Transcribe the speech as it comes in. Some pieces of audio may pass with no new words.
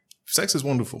Sex is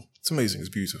wonderful. It's amazing. It's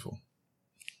beautiful.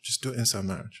 Just do it inside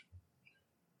marriage.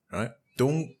 Right?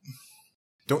 Don't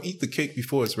eat the cake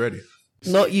before it's ready.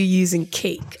 Not you using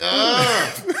cake.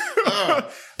 I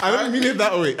didn't mean it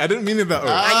that way. And you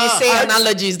say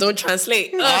analogies don't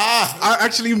translate. I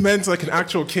actually meant like an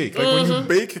actual cake. Like when you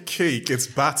bake a cake, it's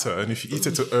batter. And if you eat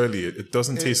it too early, it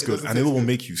doesn't taste good. And it will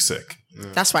make you sick.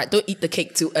 That's right. Don't eat the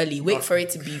cake too early. Wait for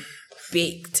it to be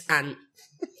baked and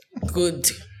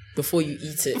good before you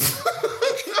eat it.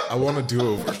 I want to do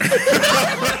over.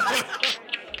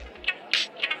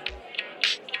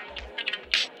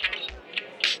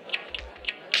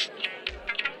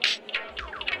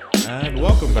 And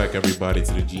welcome back, everybody,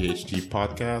 to the GHG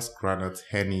podcast. Granite,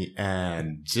 Henny,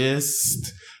 and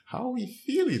Gist. How are we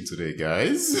feeling today,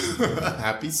 guys?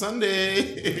 Happy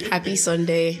Sunday. Happy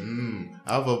Sunday.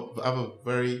 I have a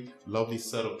very lovely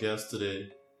set of guests today.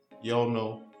 Y'all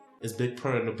know it's Big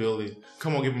Purr in the building.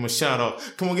 Come on, give him a shout out.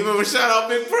 Big Purr in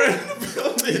the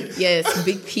building. Yes,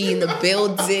 Big P in the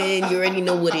building. You already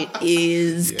know what it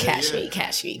is. Cash me.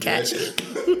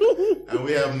 And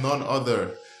we have none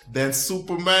other than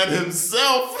Superman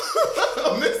himself,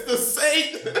 Mr.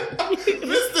 Saint.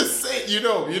 Mr. Saint. You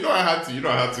know I had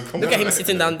to. Come Look at him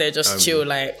sitting down there, just chill,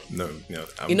 like. No.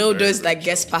 You know those like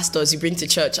guest pastors you bring to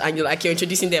church, and you're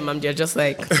introducing them, and they're just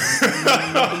like,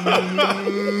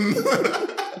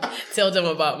 tell them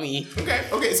about me.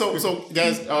 Okay. So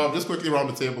guys, just quickly around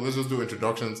the table. Let's just do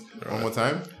introductions one more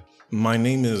time. My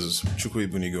name is Chukwu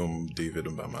Bunigom David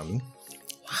Mbamalu.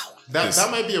 Wow.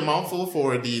 That might be a mouthful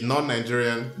for the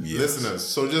non-Nigerian listeners.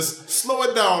 So just slow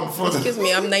it down for Excuse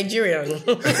me, I'm Nigerian.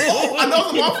 Oh, and that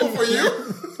was a mouthful for you?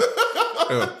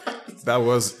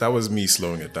 That was me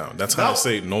slowing it down. That's how I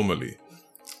say it normally.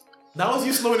 That was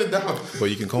you slowing it down. But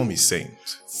you can call me Saint.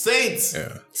 Saints.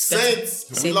 Yeah.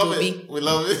 Saints. We love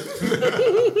it.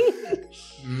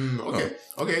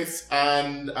 Okay.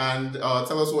 And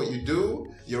tell us what you do,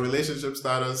 your relationship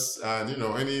status, and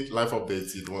any life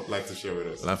updates you'd like to share with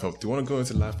us. Do you want to go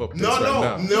into life updates No.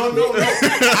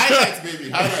 Highlights, baby.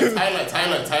 Highlights.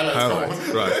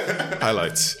 Right.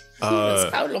 Highlights.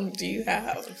 How long do you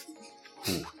have?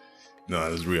 No,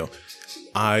 that's real.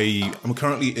 I'm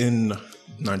currently in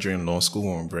Nigerian law school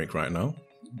on break right now.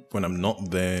 When I'm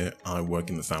not there, I work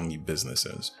in the family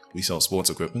businesses. We sell sports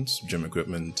equipment, gym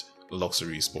equipment,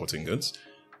 luxury sporting goods.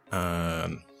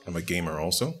 And I'm a gamer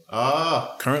also.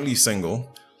 Currently single.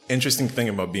 Interesting thing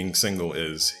about being single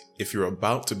is if you're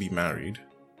about to be married,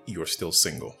 you're still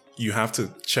single. You have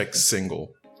to check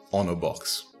single on a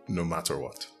box, no matter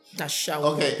what. That's shower.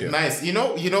 Okay, nice. You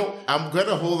know, I'm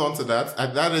gonna hold on to that.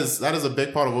 And that is a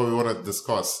big part of what we want to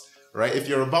discuss, right? If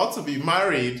you're about to be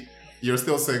married, you're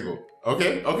still single.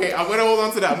 Okay, I'm gonna hold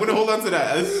on to that.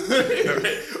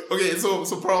 Okay, so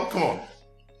Pearl, come on.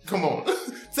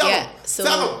 Tell him.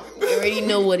 You already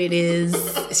know what it is.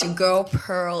 It's your girl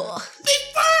Pearl.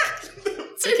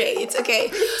 It's okay.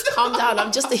 Calm down.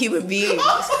 I'm just a human being. I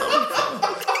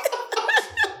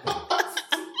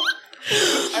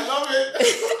love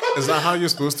it. Is that how you're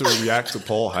supposed to react to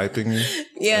Paul hyping you?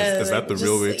 Yeah. Is that the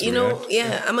real way to react?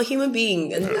 Yeah, I'm a human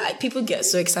being. And people get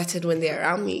so excited when they're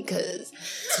around me because...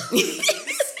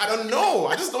 I don't know.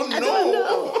 I just don't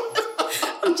know.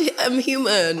 I'm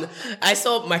human. I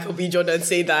saw Michael B. Jordan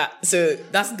say that. So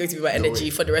that's going to be my energy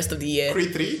for the rest of the year.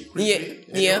 Creed 3?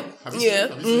 Yeah. Have you seen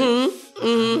it?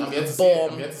 I'm yet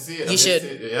to see it. You should.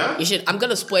 Yeah? You should. I'm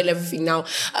going to spoil everything now.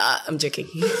 I'm joking.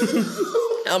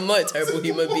 I'm not a terrible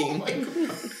human being. Oh my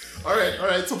God. All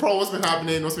right. So, Pearl, what's been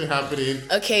happening?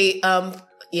 Okay.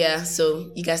 Yeah.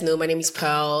 So, you guys know my name is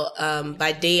Pearl.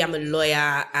 By day, I'm a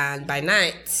lawyer. And by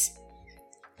night...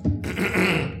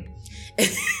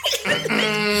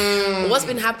 What's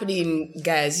been happening,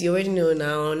 guys? You already know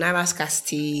now. Naira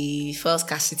scarcity, fuel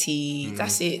scarcity.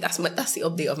 That's it. That's the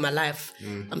update of my life.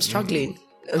 I'm struggling.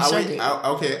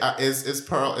 Is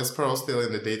Pearl still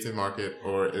in the dating market,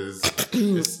 or is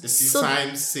she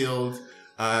signed, sealed,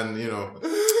 and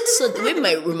So the way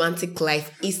my romantic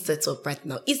life is set up right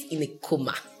now is in a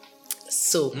coma.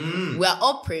 So we are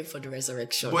all praying for the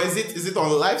resurrection. But is it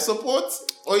on life support?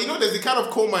 Or there's the kind of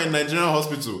coma in Nigerian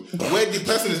hospital where the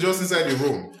person is just inside the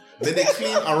room. Then they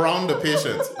clean around the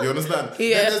patient. You understand?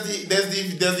 Yeah. Then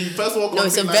there's the first one. No,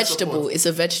 it's a vegetable. It's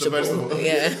a vegetable.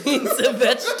 Yeah, it's a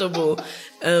vegetable.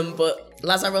 But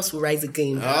Lazarus will rise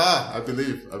again. I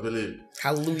believe.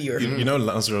 Hallelujah.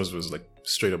 Lazarus was like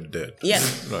straight up dead. Yeah.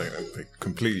 like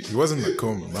completely. He wasn't in a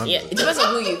coma, man. Yeah. It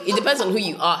depends on who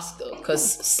you ask though,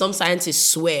 because some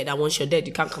scientists swear that once you're dead,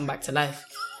 you can't come back to life.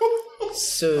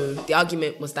 So the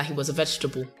argument was that he was a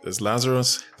vegetable. There's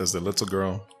Lazarus. There's the little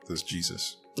girl. There's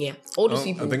Jesus. Yeah. All those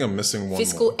people. I think I'm missing one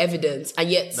physical more. evidence, and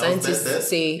yet scientists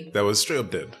say that was straight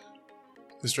up dead.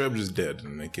 The straight up just dead,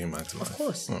 and they came back to life. Of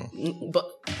course. Oh.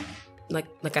 But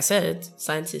like I said,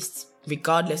 scientists,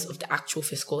 regardless of the actual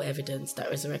physical evidence that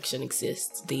resurrection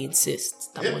exists, they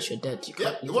insist that once you're dead, you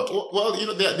can't. Yeah.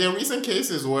 Well, there are recent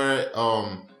cases where,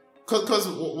 because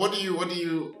what do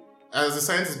you, as a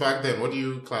scientist back then, what do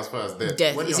you classify as death?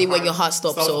 Death. Is it when your heart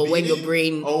stops or when your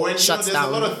brain shuts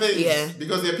down? There's a lot of things. Yeah.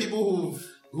 Because there are people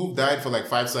who've died for like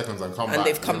 5 seconds and come back. And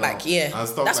they've come back, yeah.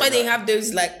 That's why they have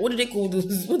those, like, what do they call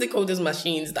those? What do they call those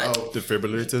machines? That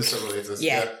Defibrillators.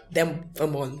 Yeah, them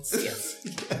ones. Yes.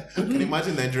 Can you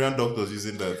imagine Nigerian doctors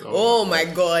using that? Oh my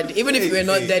God! Even if you were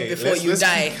not dead before you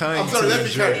die. I'm sorry.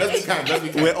 Let's be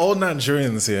kind. We're all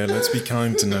Nigerians here. Let's be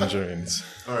kind to Nigerians.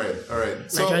 All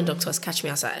right. Nigerian doctors, catch me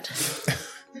outside.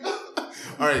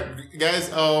 All right, guys.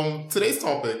 Today's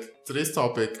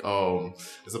topic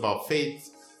is about faith,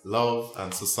 love,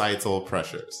 and societal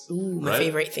pressures. Ooh, my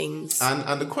favorite things.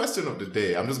 And the question of the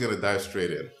day, I'm just going to dive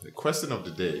straight in. The question of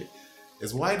the day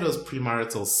is, why does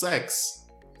premarital sex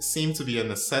seem to be a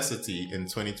necessity in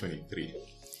 2023?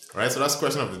 All right, so that's the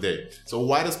question of the day. So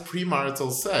why does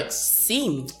premarital sex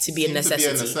seem to be a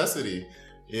necessity?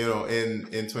 In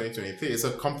 2023? It's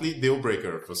a complete deal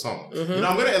breaker for some. Mm-hmm.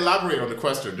 I'm going to elaborate on the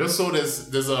question just so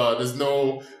there's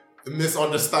no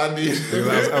misunderstanding.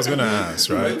 I was going to ask,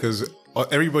 right? Because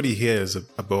everybody here is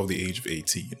above the age of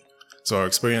 18. So our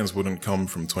experience wouldn't come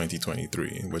from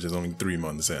 2023, which is only 3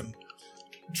 months in.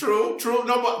 True.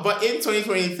 No, but in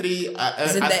 2023, isn't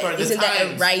that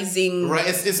a rising? Right,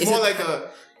 it's more like a.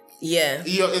 Yeah.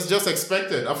 It's just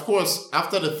expected. Of course,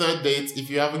 after the third date, if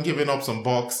you haven't given up some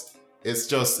bucks,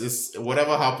 it's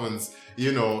whatever happens,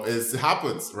 it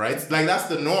happens, right? Like, that's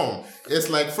the norm. It's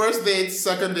like first date,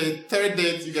 second date, third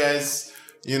date, you guys,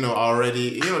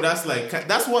 already, that's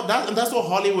what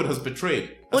Hollywood has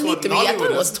portrayed. That's only 3. I thought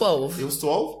it was 12. It was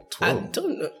 12? I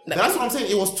don't know. That's what I'm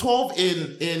saying. It was 12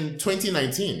 in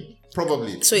 2019,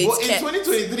 probably. So in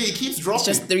 2023, it keeps dropping. It's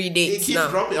just 3 dates. It keeps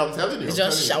dropping. I'm telling you. It's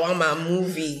just shawarma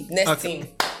movie. Next thing.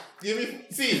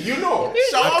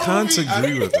 I can't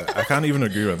agree with that. I can't even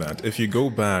agree with that. If you go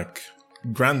back,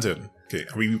 granted, okay,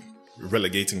 are we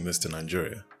relegating this to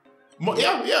Nigeria?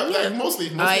 Like mostly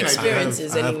our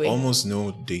experiences I have anyway. almost no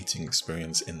dating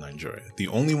experience in Nigeria. The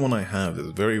only one I have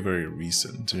is very, very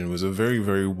recent, and it was a very,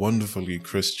 very wonderfully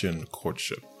Christian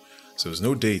courtship. So there's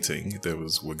no dating.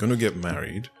 We're going to get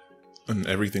married, and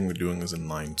everything we're doing is in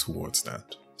line towards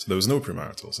that. So there was no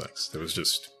premarital sex. There was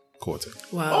just courting.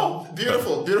 Wow. Oh,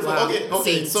 beautiful. Wow.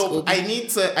 Okay. So I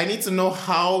need to know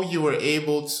how you were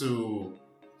able to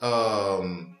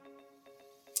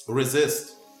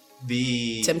resist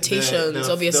the temptations,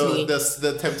 obviously.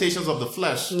 The temptations of the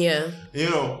flesh. Yeah.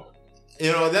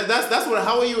 That's what.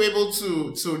 How are you able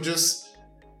to just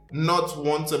not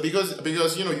want to, because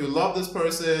you love this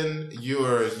person,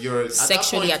 you're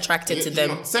sexually attracted to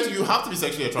them. You have to be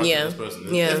sexually attracted to this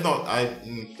person. Yeah. If not, I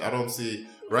don't see.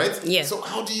 Right? Yeah. So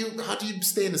how do you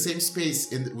stay in the same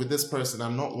space with this person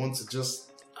and not want to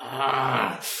just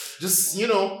how do you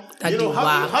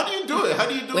do it? How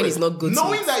do you do when it? It's not good.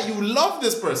 Knowing that you love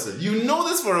this person, you know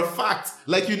this for a fact.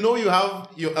 Like, you have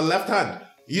a left hand.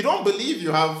 You don't believe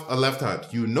you have a left hand.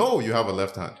 You know you have a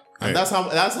left hand. And that's how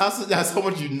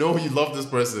much you love this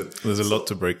person. There's a lot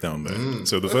to break down there.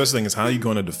 So the first thing is, how are you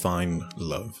going to define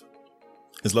love?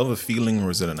 Is love a feeling or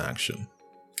is it an action?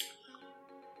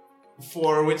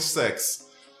 For which sex?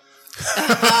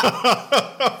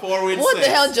 What the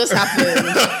hell just happened?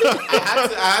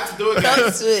 I had to do it,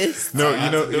 guys. No,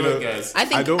 guys. I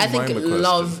think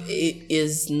love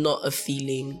is not a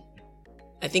feeling.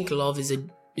 I think love is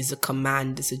a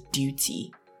command, it's a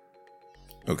duty.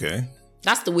 Okay.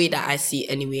 That's the way that I see it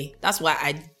anyway. That's why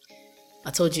I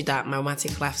told you that my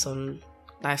romantic life's on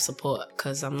life support,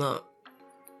 because I'm not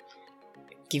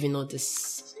giving all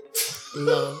this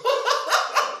love.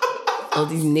 All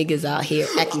these niggas out here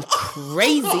acting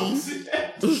crazy.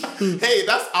 Hey,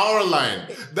 that's our line.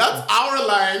 That's our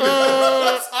line.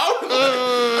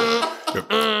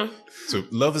 So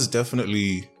love is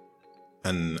definitely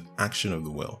an action of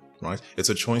the will, right? It's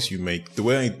a choice you make. The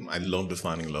way I love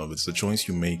defining love, it's a choice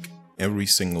you make every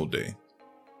single day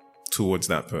towards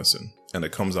that person. And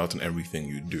it comes out in everything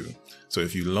you do. So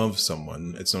if you love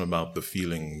someone, it's not about the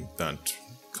feeling that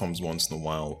comes once in a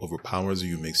while, overpowers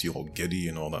you, makes you all giddy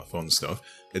and all that fun stuff.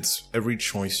 It's every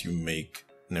choice you make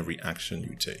and every action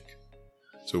you take.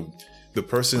 So the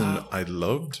person I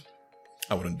loved,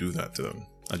 I wouldn't do that to them.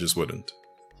 I just wouldn't.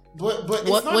 But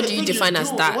what do you define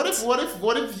as that?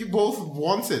 What if you both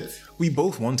want it? We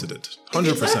both wanted it, 100%.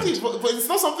 Exactly, but it's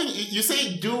not something you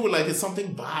say do like it's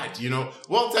something bad, you know.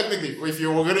 Well, technically, if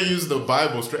you were gonna use the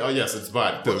Bible straight, oh yes, it's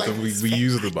bad. But like, we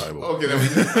use the Bible. Okay, then we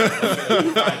use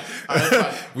the Bible.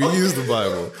 Fine. We use the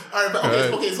Bible. All right, but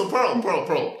okay. So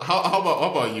Pearl. How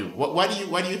about you? Why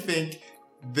do you think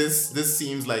this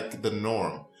seems like the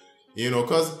norm? You know,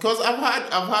 because I've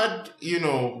had you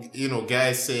know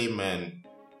guys say, man,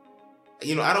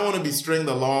 you know, I don't want to be stringed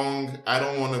along. I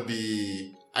don't want to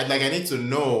be. I need to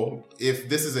know if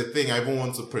this is a thing I even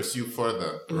want to pursue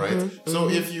further, right? Mm-hmm, so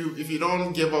if you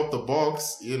don't give up the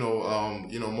box, you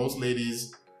know, most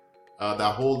ladies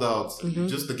that hold out,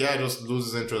 just the guy just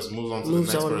loses interest, moves on to the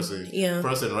next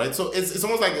person, right? So it's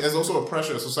almost like there's also a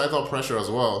pressure, societal pressure as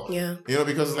well, you know,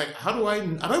 because it's like, I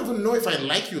don't even know if I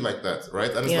like you like that,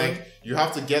 right? And it's like you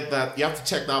have to get that, you have to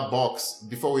check that box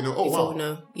before we know. Oh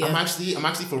wow, I'm actually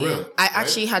for real. I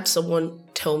actually had someone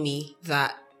tell me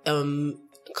that.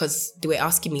 Because they were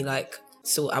asking me like,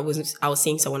 so I was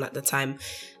seeing someone at the time,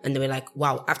 and they were like,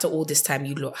 "Wow, after all this time,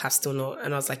 you lot have still not."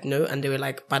 And I was like, "No," and they were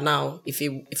like, "But now, if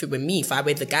it were me, if I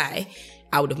were the guy,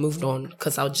 I would have moved on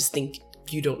because I would just think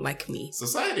you don't like me."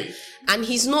 Society, and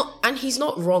he's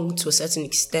not wrong to a certain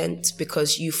extent,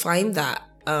 because you find that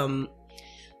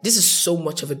this is so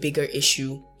much of a bigger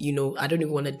issue. You know, I don't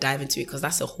even want to dive into it because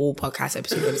that's a whole podcast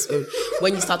episode on its own.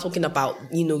 When you start talking about,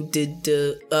 you know,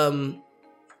 the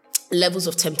levels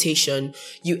of temptation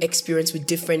you experience with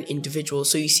different individuals.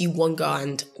 So you see one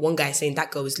guy saying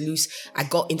that girl is loose, I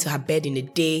got into her bed in a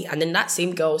day, and then that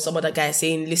same girl, some other guy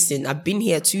saying, listen, I've been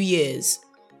here 2 years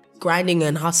grinding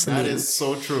and hustling. That is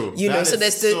so true. You know, so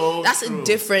that's a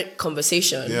different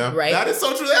conversation, right? That is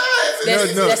so true.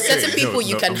 There's certain people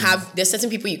you can have. There's certain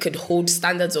people you could hold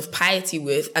standards of piety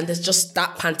with, and there's just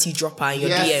that panty dropper in your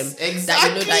DM that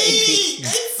you know that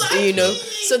Exactly. You know.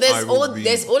 So there's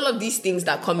all of these things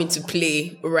that come into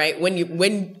play, right? When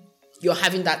you're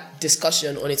having that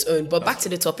discussion on its own. But back to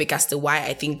the topic as to why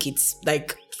I think it's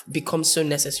like becomes so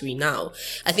necessary now.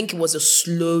 I think it was a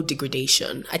slow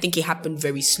degradation. I think it happened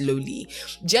very slowly.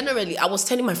 Generally, I was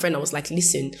telling my friend, I was like,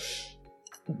 listen,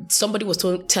 somebody was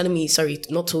telling me, sorry,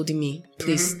 not told me,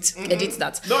 please edit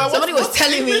that. No, somebody was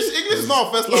telling me. English is not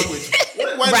our first language.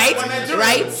 Right?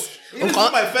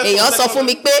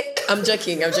 I'm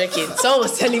joking. Someone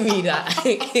was telling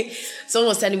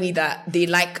me that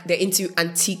they're into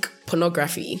antique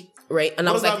pornography. Right. And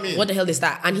I was like, what the hell is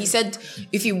that? And he said,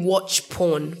 if you watch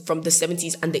porn from the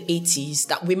 70s and the 80s,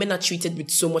 that women are treated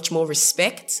with so much more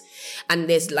respect. And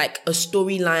there's like a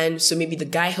storyline. So maybe the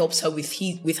guy helps her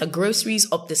with her groceries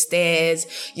up the stairs.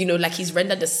 You know, like he's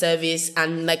rendered the service.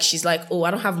 And like, she's like, oh,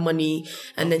 I don't have money.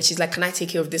 And then she's like, can I take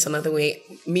care of this another way?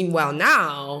 Meanwhile,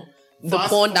 now, the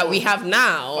porn that we have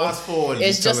now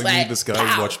is just like, this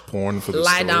guy watched porn for the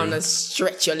lie down and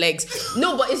stretch your legs.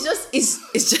 No, but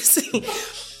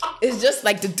it's just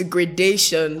like the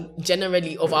degradation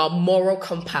generally of our moral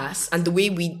compass and the way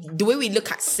we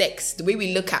look at sex, the way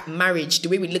we look at marriage, the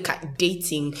way we look at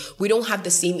dating. We don't have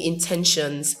the same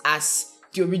intentions as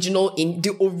the original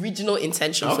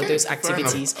intention for those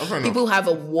activities. People have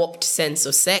a warped sense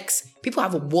of sex. People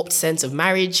have a warped sense of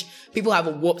marriage. People have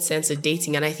a warped sense of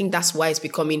dating. And I think that's why it's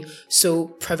becoming so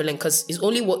prevalent, because it's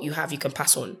only what you have you can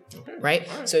pass on, right?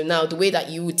 So now the way that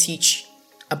you would teach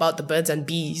about the birds and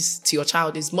bees to your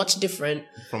child is much different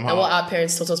than what our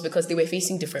parents taught us, because they were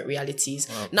facing different realities.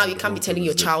 Now you can't be telling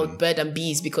your child bird and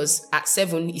bees because at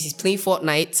 7 he's playing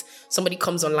Fortnite, somebody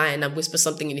comes online and whispers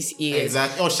something in his ears.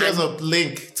 Exactly. Or shares a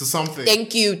link to something.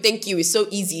 Thank you. It's so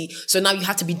easy. So now you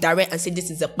have to be direct and say, this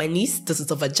is a penis, this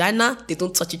is a vagina. They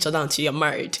don't touch each other until you're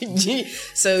married.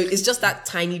 So it's just that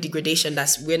tiny degradation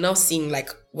we're now seeing, like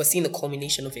we're seeing the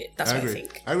culmination of it. That's what I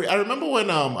think. I remember when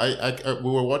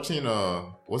we were watching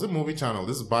was it Movie Channel?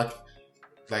 This is back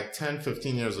like 10,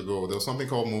 15 years ago. There was something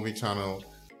called Movie Channel.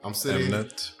 I'm sitting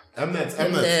Mnet. And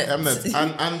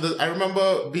I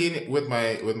remember being with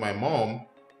my mom.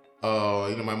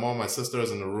 My mom, my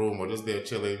sisters in the room, or just there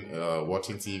chilling,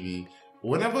 watching TV.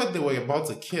 Whenever they were about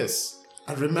to kiss,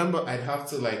 I remember I'd have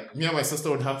to me and my sister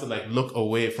would have to look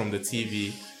away from the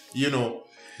TV,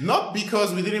 not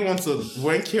because we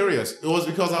weren't curious. It was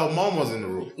because our mom was in the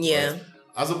room. Yeah. Right?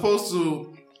 As opposed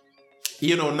to,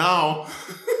 now.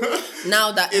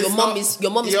 Now that your mom is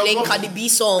playing Cardi B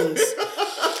songs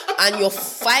and you're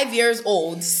 5 years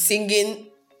old singing.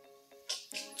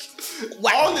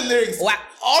 All the lyrics.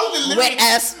 All the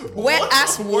lyrics.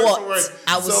 Whereas what?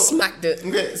 I will smack the.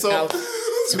 Okay, so. I'll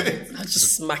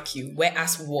just smack you.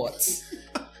 Whereas what?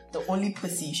 The only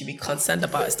pussy you should be concerned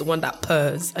about is the one that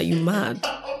purrs. Are you mad?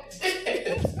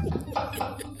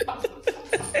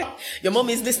 Your mom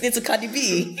is listening to Cardi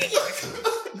B.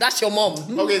 That's your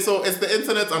mom. Okay, so it's the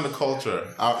internet and the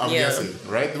culture. I'm guessing,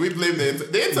 right? Do we blame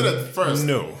the internet first?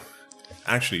 No.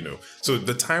 Actually, no. So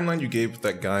the timeline you gave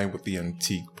that guy with the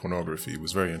antique pornography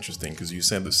was very interesting because you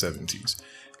said the 70s.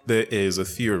 There is a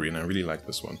theory, and I really like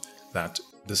this one, that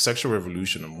the sexual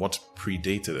revolution and what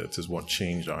predated it is what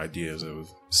changed our ideas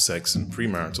of sex and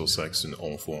premarital sex in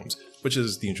all forms, which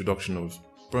is the introduction of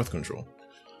birth control.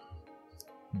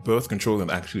 Birth control that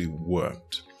actually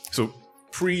worked. So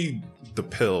pre the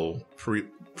pill,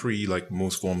 pre like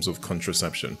most forms of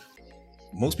contraception,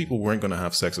 most people weren't going to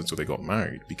have sex until they got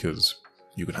married because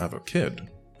you could have a kid.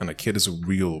 And a kid is a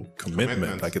real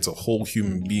commitment. Like it's a whole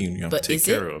human being you have to take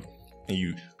care of. And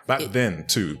you... Back then,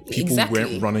 too, people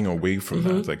weren't running away from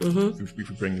that. Like, if we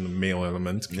bring in the male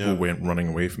element, people weren't running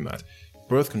away from that.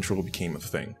 Birth control became a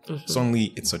thing.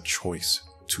 Suddenly, it's a choice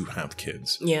to have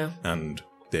kids. Yeah. And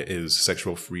there is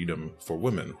sexual freedom for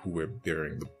women who were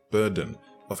bearing the burden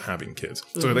of having kids.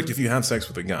 So, like, if you had sex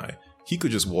with a guy, he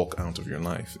could just walk out of your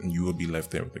life and you would be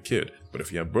left there with the kid. But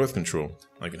if you have birth control,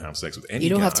 you can have sex with any guy. You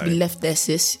don't have to be left there,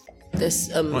 sis. There's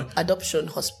adoption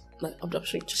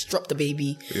just drop the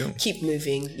baby, keep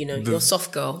moving, you're a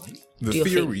soft girl. The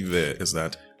theory there is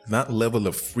that level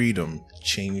of freedom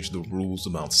changed the rules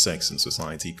about sex in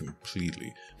society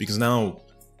completely. Because now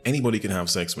anybody can have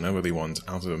sex whenever they want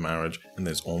out of a marriage and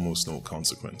there's almost no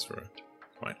consequence for it.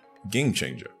 Right? Game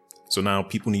changer. So now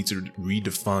people need to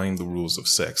redefine the rules of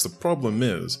sex. The problem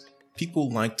is people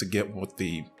like to get what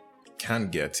they can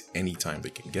get anytime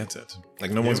they can get it. Like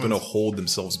no one's going to hold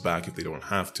themselves back if they don't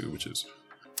have to, which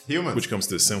comes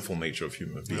to the sinful nature of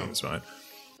human beings, right?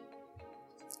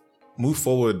 Move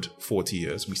forward 40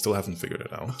 years, we still haven't figured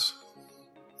it out,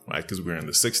 right? Because we're in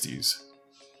the 60s,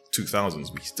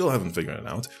 2000s, we still haven't figured it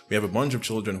out. We have a bunch of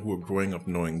children who are growing up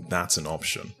knowing that's an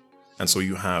option. And so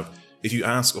if you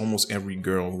ask almost every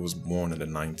girl who was born in the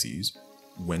 90s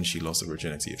when she lost her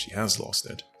virginity, if she has lost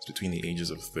it, it's between the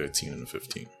ages of 13 and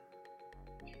 15.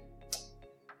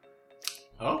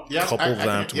 Oh, yeah.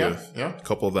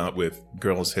 Couple that with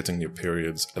girls hitting their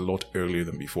periods a lot earlier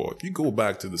than before. If you go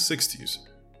back to the 60s,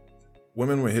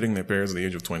 women were hitting their periods at the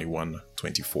age of 21,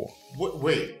 24.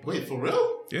 Wait, for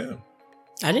real? Yeah.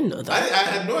 I didn't know that.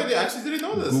 I had no idea. I actually didn't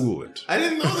know this. Google it. I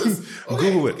didn't know this.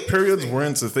 Okay, Google it. Periods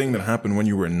weren't a thing that happened when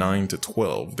you were 9 to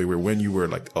 12. They were when you were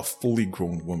like a fully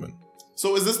grown woman.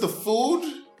 So is this the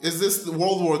food? Is this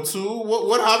World War II?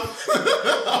 What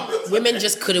happened? Women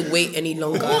just couldn't wait any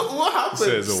longer. What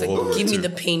happened? Like, give me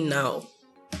the pain now.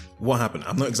 What happened?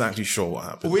 I'm not exactly sure what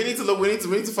happened. We need to look. We need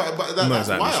to find. But that's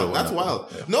wild. Sure that's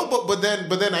wild. Yeah. No, but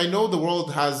then I know the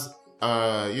world has.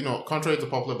 Contrary to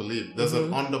popular belief, there's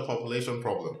an underpopulation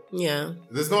problem. Yeah.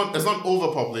 There's not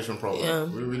overpopulation problem. Yeah.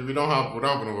 We don't have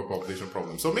an overpopulation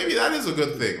problem. So maybe that is a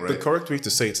good thing, right? The correct way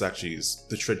to say it's actually is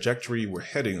the trajectory we're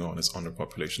heading on is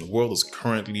underpopulation. The world is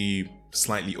currently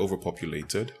slightly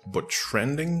overpopulated, but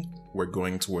trending, we're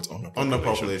going towards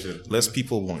underpopulation. Less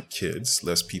people want kids.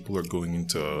 Less people are going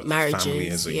into marriages, family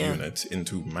as a unit,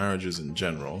 into marriages in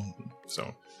general.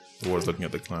 So the world's looking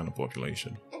at the decline of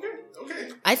population.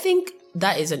 I think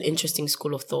that is an interesting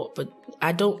school of thought, but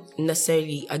I don't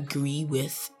necessarily agree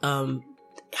with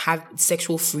have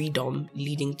sexual freedom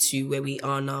leading to where we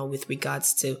are now with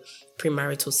regards to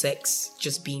premarital sex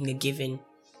just being a given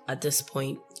at this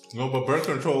point. No, but birth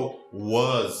control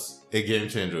was a game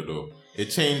changer, though.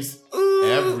 It changed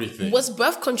everything. Was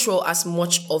birth control as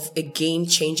much of a game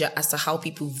changer as to how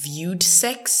people viewed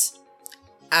sex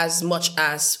as much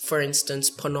as, for instance,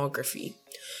 pornography?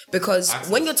 Because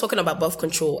when you're talking about birth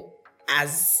control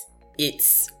as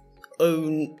its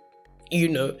own,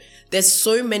 there's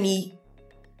so many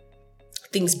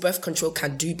things birth control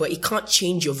can do, but it can't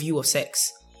change your view of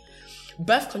sex.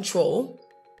 Birth control,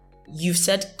 you've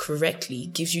said correctly,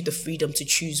 gives you the freedom to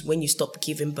choose when you stop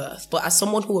giving birth. But as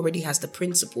someone who already has the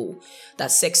principle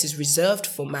that sex is reserved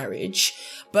for marriage,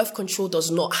 birth control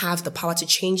does not have the power to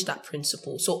change that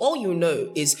principle. So all you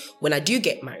know is when I do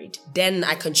get married, then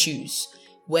I can choose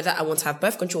whether I want to have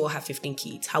birth control or have 15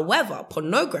 kids. However,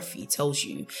 pornography tells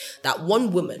you that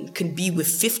one woman can be with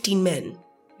 15 men,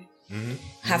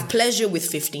 have pleasure with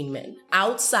 15 men,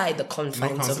 outside the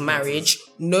confines of marriage,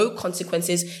 no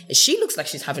consequences. And she looks like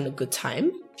she's having a good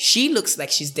time. She looks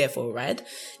like she's there for a ride.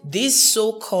 These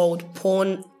so-called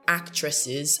porn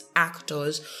actresses,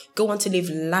 actors, go on to live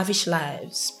lavish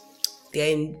lives.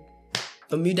 They're in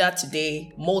Bermuda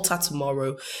today, Malta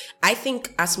tomorrow. I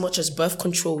think as much as birth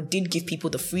control did give people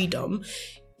the freedom,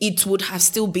 it would have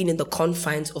still been in the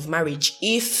confines of marriage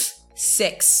if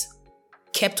sex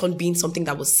kept on being something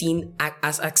that was seen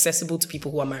as accessible to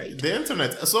people who are married. The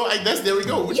internet. So I guess there we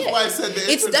go. Which is why I said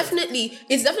the it's internet.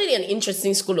 It's definitely an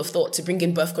interesting school of thought to bring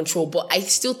in birth control, but I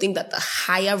still think that the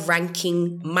higher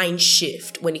ranking mind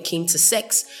shift when it came to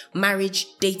sex, marriage,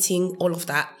 dating, all of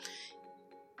that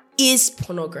is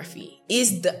pornography,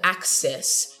 is the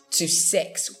access to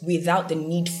sex without the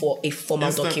need for a formal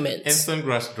document. Instant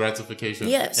gratification.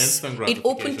 Yes. Instant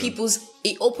gratification.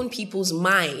 It opened people's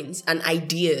minds and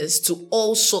ideas to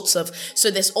all sorts of, so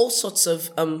there's all sorts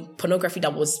of pornography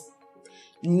that was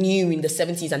new in the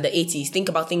 70s and the 80s. Think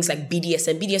about things like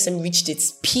BDSM. BDSM reached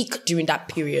its peak during that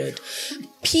period.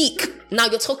 Peak. Now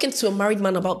you're talking to a married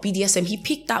man about BDSM. He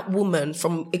picked that woman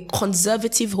from a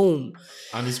conservative home.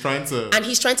 And he's trying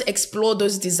to explore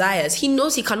those desires. He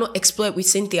knows he cannot explore it with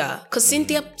Cynthia. Because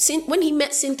when he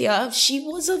met Cynthia, she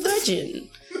was a virgin.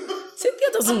 Cynthia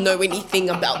doesn't know anything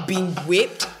about being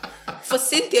whipped. For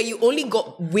Cynthia, you only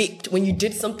got whipped when you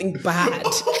did something bad.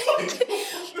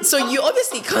 So you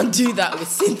obviously can't do that with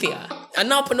Cynthia. And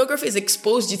now pornography has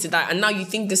exposed you to that. And now you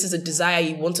think this is a desire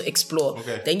you want to explore.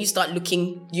 Okay. Then you start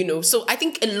looking, So I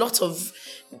think a lot of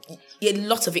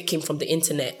it came from the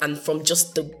internet and from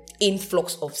just the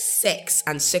influx of sex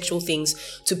and sexual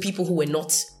things to people who were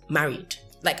not married.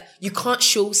 Like, you can't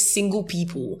show single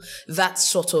people that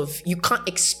sort of, you can't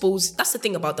expose, that's the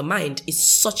thing about the mind, it's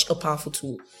such a powerful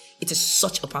tool. It is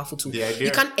such a powerful tool.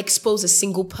 You can't expose a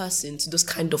single person to those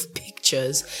kind of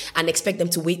pictures and expect them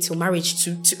to wait till marriage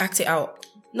to act it out.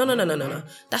 No.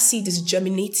 That seed is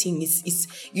germinating.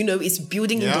 It's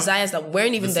building in desires that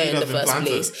weren't even there in the first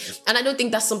place. And I don't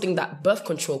think that's something that birth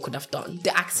control could have done.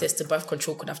 The access to birth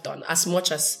control could have done as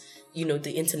much as,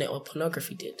 the internet or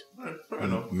pornography did. Fair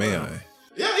enough. May I?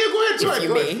 Yeah, go ahead,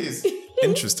 please.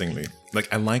 Interestingly,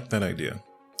 I like that idea.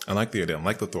 I like the idea. I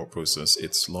like the thought process.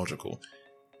 It's logical.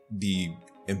 The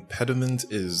impediment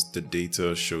is the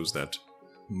data shows that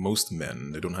most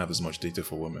men, they don't have as much data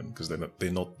for women because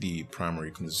they're not the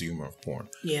primary consumer of porn.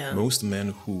 Yeah. Most men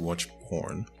who watch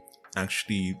porn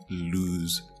actually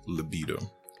lose libido.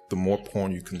 The more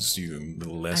porn you consume, the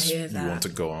less you want to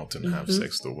go out and have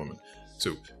sex with a woman.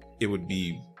 So it would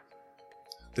be,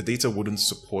 the data wouldn't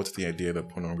support the idea that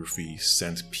pornography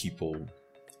sent people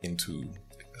into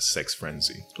a sex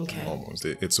frenzy. Okay. Almost.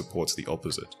 It supports the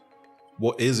opposite.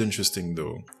 What is interesting,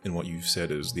 though, in what you've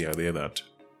said is the idea that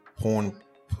porn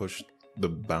pushed the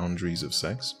boundaries of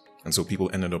sex. And so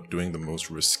people ended up doing the most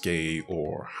risque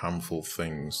or harmful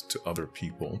things to other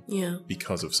people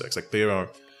because of sex. Like there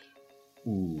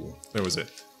was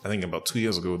it. I think about 2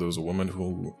 years ago, there was a woman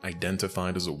who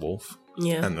identified as a wolf.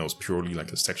 Yeah. And that was purely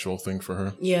like a sexual thing for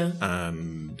her. Yeah.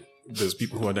 And there's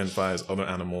people who identify as other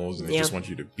animals and they just want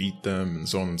you to beat them and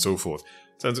so on and so forth.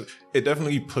 So it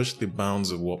definitely pushed the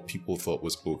bounds of what people thought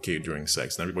was okay during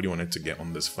sex. And everybody wanted to get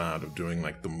on this fad of doing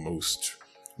like the most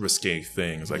risque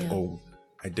things. Like,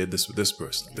 I did this with this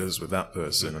person, I did this with that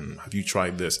person, and have you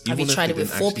tried this? Have you tried it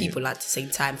with 4 people at the same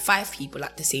time, 5 people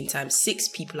at the same time, 6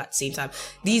 people at the same time?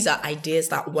 These are ideas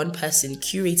that one person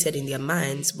curated in their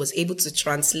minds was able to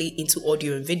translate into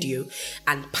audio and video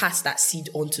and pass that seed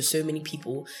on to so many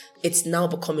people. It's now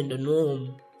becoming the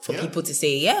norm for people to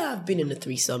say, I've been in a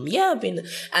threesome.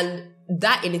 And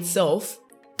that in itself,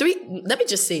 let me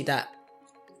just say that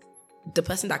the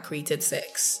person that created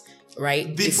sex,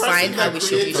 right? Define how it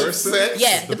should be used.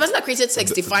 Yeah, the person that created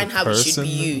sex defined how it should be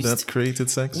used. That created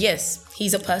sex? Yes,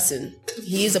 he's a person.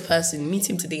 He is a person. Meet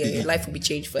him today and your life will be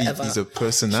changed forever. He's a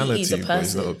personality, he is a person. But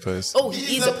he's not a person. Oh,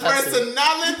 he's a person.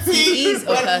 Personality, He's a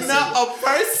person. not a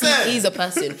person. He's a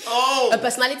person. A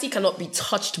personality cannot be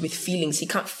touched with feelings. He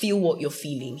can't feel what you're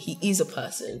feeling. He is a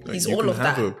person. He's all of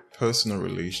that. You can have a personal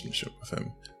relationship with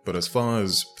him. But as far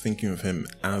as thinking of him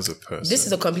as a person, this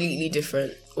is a completely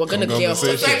different. We're gonna gear off.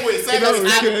 Segue.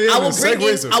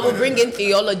 I will bring in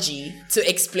theology to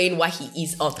explain why he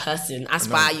is a person. As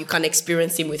far you can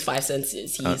experience him with 5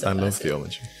 senses, he is a person. I love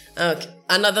theology. Okay,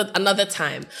 another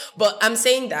time. But I'm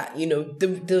saying that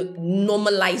the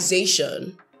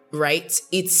normalization, right?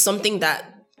 It's something that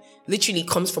literally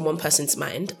comes from one person's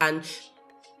mind. And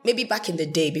maybe back in the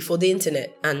day, before the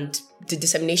internet and the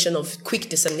quick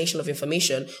dissemination of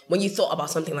information, when you thought about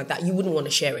something like that, you wouldn't want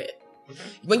to share it.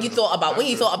 When you thought about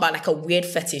like a weird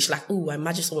fetish, like, oh, I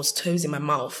imagine someone's toes in my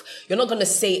mouth, you're not going to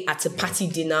say at a party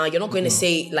dinner. You're not going to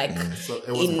say like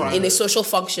in a social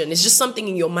function. It's just something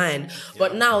in your mind.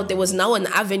 But now there was now an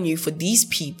avenue for these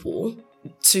people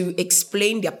to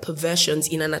explain their perversions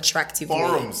in an attractive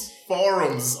way.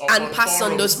 Forums. And pass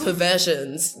on those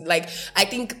perversions. Like, I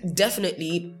think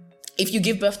definitely if you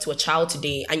give birth to a child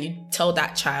today and you tell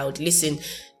that child, listen,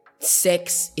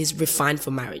 sex is refined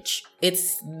for marriage.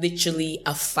 It's literally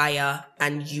a fire,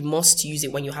 and you must use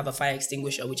it when you have a fire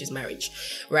extinguisher, which is marriage,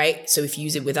 right? So if you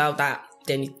use it without that,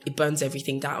 then it burns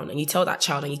everything down. And you tell that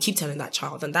child, and you keep telling that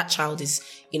child, and that child is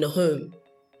in a home,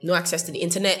 no access to the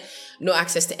internet, no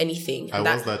access to anything. I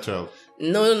was that child.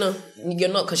 No, you're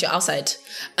not, because you're outside.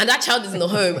 And that child is in the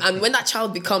home. And when that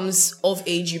child becomes of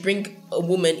age, you bring a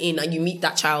woman in and you meet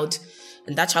that child,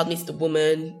 and that child meets the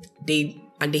woman, they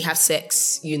have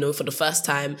sex, for the first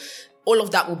time. All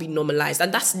of that will be normalized.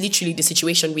 And that's literally the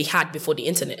situation we had before the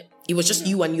internet. It was just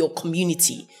you and your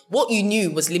community. What you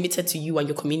knew was limited to you and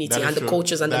your community and the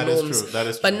cultures and the norms. That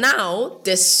is true. But now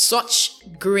there's such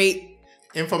great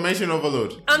information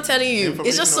overload. I'm telling you,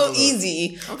 it's just so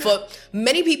easy for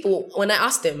many people. When I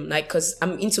ask them, like, because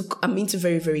I'm into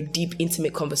very, very deep,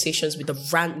 intimate conversations with the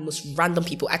most random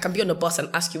people. I can be on a bus and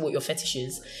ask you what your fetish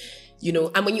is,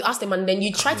 and when you ask them and then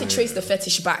you try to trace the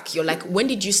fetish back, you're like, when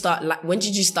did you start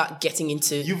getting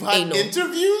into You've had anal?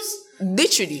 Interviews?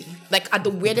 Literally, like at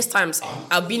the weirdest times.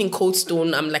 I've been in Cold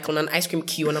Stone, I'm like on an ice cream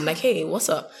queue and I'm like, hey, what's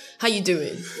up? How you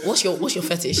doing? What's your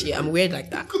fetish? Yeah, I'm weird like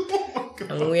that.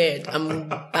 I'm weird.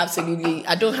 I'm absolutely.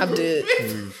 I don't have the.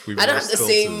 I don't have the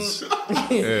same.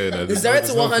 0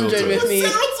 to 100 with me.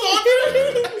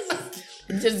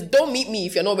 Just don't meet me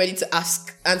if you're not ready to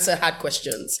answer hard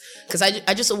questions. Because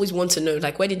I just always want to know,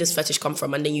 like, where did this fetish come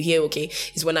from? And then you hear, okay,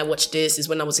 is when I watched this, is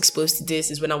when I was exposed to this,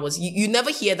 is when I was. You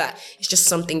never hear that. It's just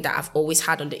something that I've always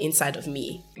had on the inside of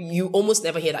me. You almost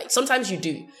never hear that. Sometimes you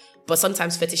do. But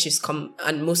sometimes fetishes come,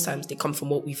 and most times they come from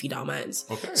what we feed our minds.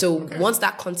 Once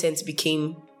that content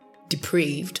became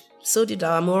depraved, so did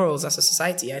our morals as a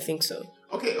society. I think so.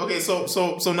 Okay.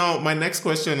 So now my next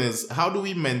question is: how do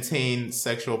we maintain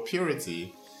sexual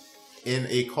purity in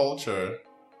a culture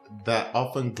that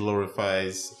often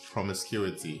glorifies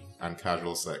promiscuity and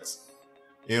casual sex?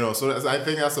 So I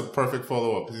think that's a perfect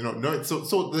follow-up.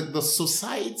 So the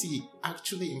society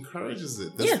actually encourages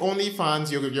it. There's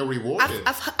OnlyFans, you're rewarded.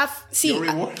 You're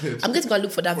rewarded. I'm going to go and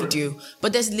look for that video.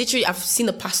 But there's literally, I've seen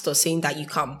a pastor saying that you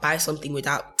can't buy something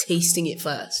without tasting it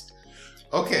first.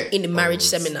 Okay. In the marriage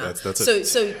seminar. That's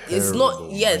so it's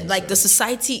not, like the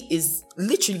society is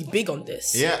literally big on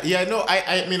this. Yeah, no,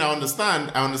 I mean, I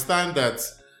understand that,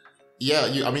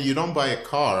 you don't buy a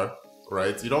car,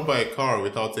 right? You don't buy a car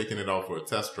without taking it out for a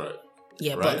test drive.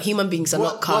 Yeah, right? But human beings are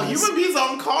not cars. Well, human beings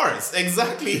aren't cars.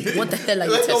 Exactly. What the hell are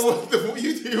you testing?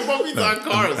 Human beings aren't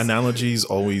cars. Analogies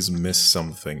always miss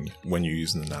something when you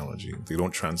use an analogy. They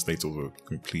don't translate over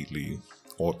completely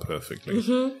or perfectly.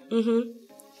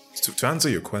 To answer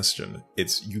your question,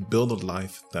 it's you build a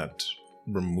life that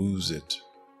removes it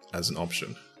as an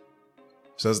option.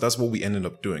 So that's what we ended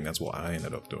up doing. That's what I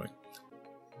ended up doing.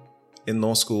 In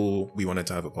law school, we wanted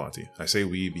to have a party. I say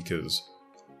we because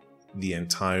the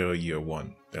entire year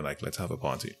one, they're like, let's have a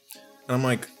party. And I'm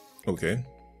like, okay,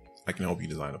 I can help you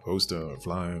design a poster or a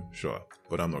flyer, sure,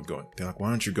 but I'm not going. They're like,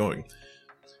 why aren't you going?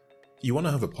 You want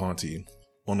to have a party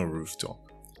on a rooftop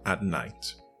at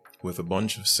night with a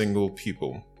bunch of single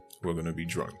people who are going to be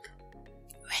drunk.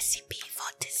 Recipe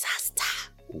for disaster.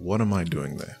 What am I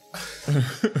doing there?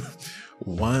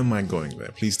 Why am I going there?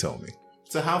 Please tell me.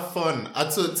 To have fun,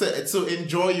 to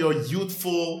enjoy your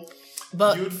youthful.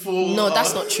 No,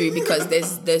 that's not true, because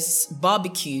there's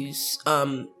barbecues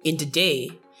in the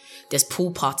day. There's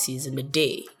pool parties in the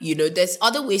day. There's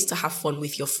other ways to have fun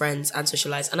with your friends and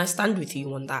socialize. And I stand with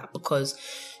you on that, because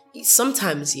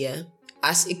sometimes,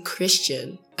 as a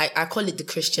Christian, I call it the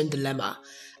Christian dilemma.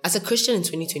 As a Christian in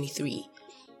 2023,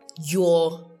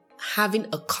 you're having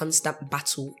a constant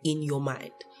battle in your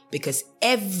mind, because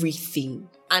everything,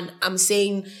 and I'm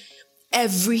saying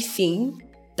everything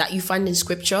that you find in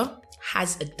scripture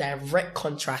has a direct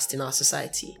contrast in our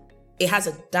society. It has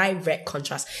a direct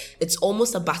contrast. It's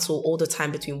almost a battle all the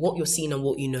time between what you're seeing and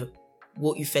what you know.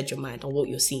 What you fed your mind and what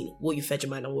you're seeing. What you fed your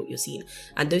mind and what you're seeing.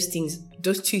 And those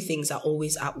two things are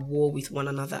always at war with one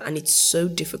another. And it's so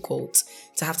difficult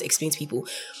to have to explain to people.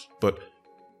 But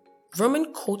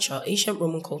Roman culture, ancient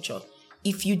Roman culture,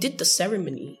 if you did the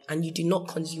ceremony and you did not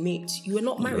consummate, you were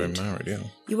not married. You weren't married, yeah.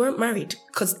 You weren't married,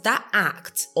 because that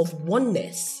act of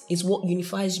oneness is what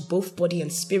unifies both body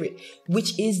and spirit,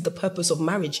 which is the purpose of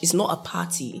marriage. It's not a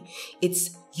party.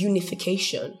 It's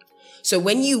unification. So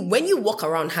when you walk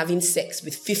around having sex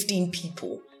with 15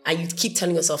 people and you keep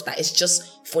telling yourself that it's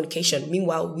just fornication,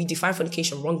 meanwhile, we define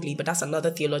fornication wrongly, but that's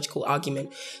another theological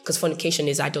argument, because fornication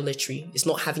is idolatry. It's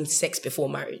not having sex before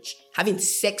marriage. Having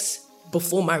sex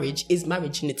before marriage is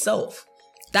marriage in itself.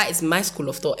 That is my school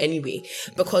of thought anyway.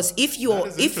 Because if you're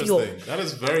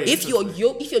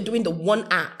doing the one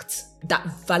act that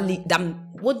validates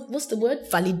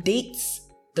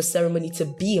the ceremony to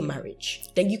be a marriage,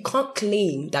 then you can't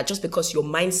claim that just because your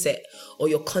mindset or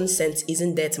your consent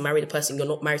isn't there to marry the person, you're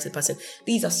not married to the person.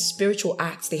 These are spiritual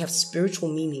acts. They have spiritual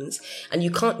meanings, and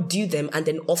you can't do them and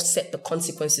then offset the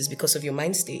consequences because of your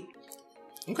mind state.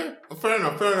 Okay, fair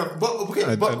enough. But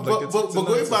okay, but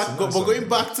going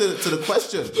back to the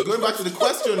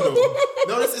question, though.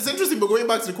 No, it's interesting. But going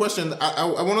back to the question, I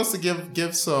want us to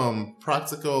give some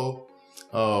practical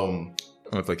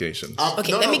applications.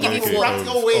 Let me give you four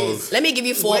practical ways. Let me give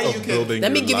you four.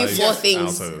 Let me give you four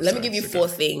things. Let me give you four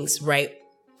things. Right,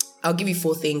 I'll give you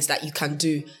four things that you can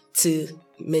do to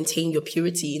maintain your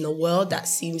purity in a world that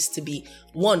seems to be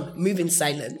one. Move in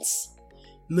silence.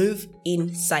 Move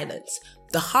in silence.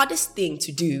 The hardest thing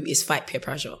to do is fight peer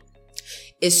pressure.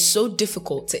 It's so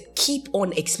difficult to keep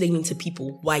on explaining to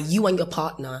people why you and your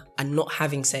partner are not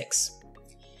having sex.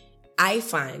 I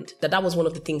find that was one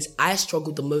of the things I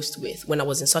struggled the most with when I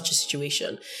was in such a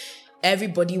situation.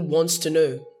 Everybody wants to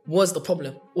know, what's the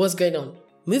problem? What's going on?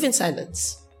 Move in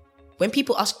silence. When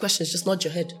people ask questions, just nod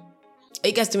your head. Are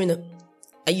you guys doing it?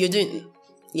 Are you doing it?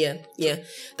 Yeah.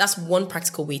 That's one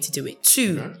practical way to do it.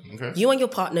 Two, you and your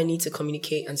partner need to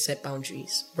communicate and set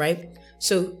boundaries, right?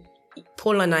 So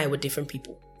Paul and I were different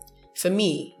people. For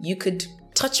me, you could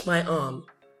touch my arm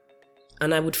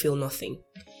and I would feel nothing.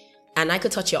 And I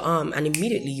could touch your arm and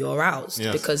immediately you're aroused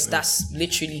because that's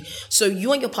literally... So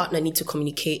you and your partner need to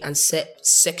communicate and set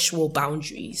sexual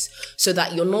boundaries so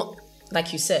that you're not,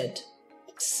 like you said,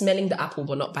 smelling the apple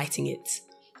but not biting it.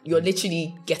 You're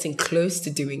literally getting close to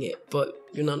doing it, but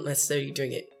you're not necessarily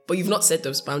doing it. But you've not set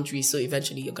those boundaries, so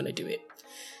eventually you're going to do it.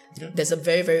 Yeah. There's a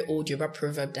very, very old Yoruba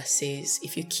proverb that says,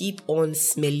 if you keep on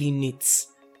smelling it,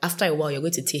 after a while, you're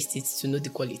going to taste it to know the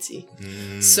quality.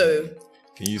 So...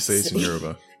 Can you say it in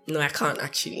Yoruba? No, I can't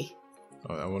actually.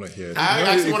 Oh, I want to hear it. I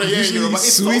actually want to hear it in Yoruba.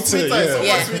 It's sweeter.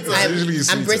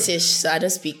 I'm British, so I don't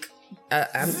speak...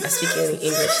 I speak in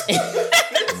English.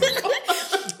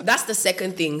 That's the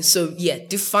second thing. So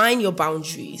define your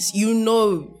boundaries. You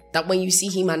know that when you see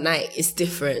him at night, it's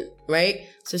different, right?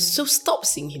 So stop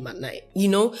seeing him at night,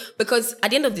 because at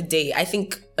the end of the day, I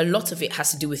think a lot of it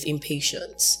has to do with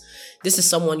impatience. This is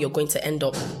someone you're going to end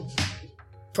up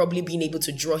probably being able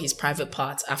to draw his private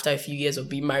part after a few years of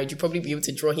being married. You'll probably be able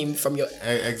to draw him from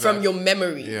your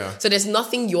memory. Yeah. So there's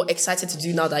nothing you're excited to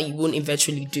do now that you won't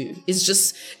eventually do. It's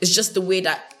just the way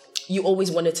that you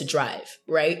always wanted to drive,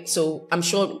 right? So I'm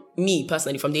sure me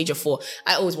personally, from the age of 4,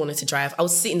 I always wanted to drive. I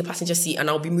would sit in the passenger seat and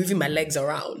I'll be moving my legs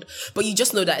around. But you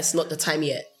just know that it's not the time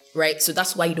yet, right? So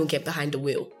that's why you don't get behind the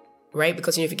wheel, right?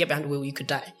 Because if you get behind the wheel, you could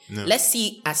die. No. Let's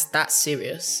see as that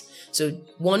serious. So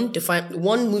 1,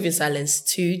 move in silence.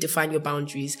 2, define your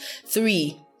boundaries.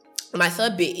 3, my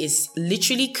third bit is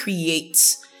literally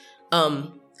create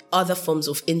other forms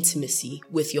of intimacy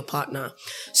with your partner.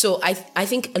 So I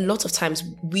think a lot of times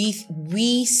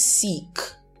we seek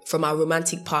from our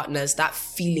romantic partners that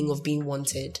feeling of being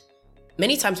wanted.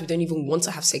 Many times we don't even want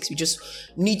to have sex. We just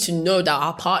need to know that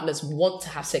our partners want to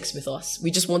have sex with us.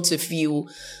 We just want to feel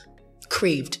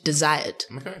craved, desired.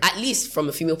 Okay. At least from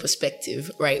a female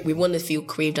perspective, right? We want to feel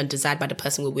craved and desired by the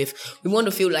person we're with. We want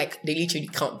to feel like they literally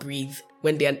can't breathe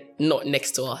when they're not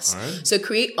next to us. Right. So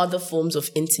create other forms of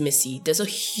intimacy. There's a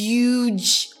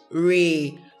huge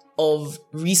array of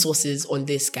resources on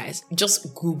this, guys.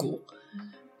 Just Google.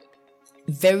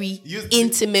 Very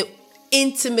intimate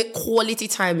quality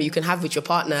time you can have with your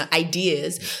partner.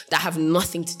 Ideas that have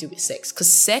nothing to do with sex.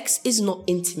 Because sex is not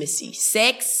intimacy.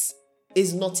 Sex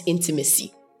is not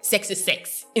intimacy. Sex is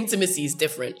sex. Intimacy is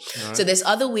different. Right. So there's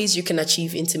other ways you can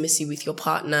achieve intimacy with your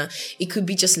partner. It could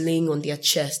be just laying on their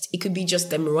chest. It could be just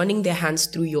them running their hands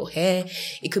through your hair.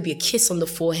 It could be a kiss on the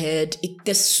forehead.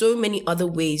 There's so many other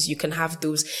ways you can have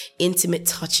those intimate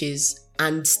touches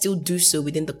and still do so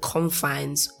within the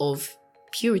confines of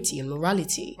purity and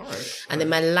morality. Right. And then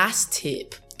my last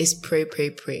tip is pray.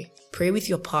 Pray with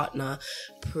your partner.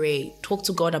 Pray. Talk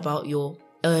to God about your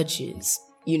urges.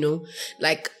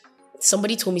 Like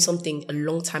somebody told me something a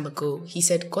long time ago. He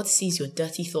said, God sees your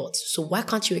dirty thoughts. So why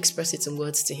can't you express it in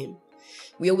words to him?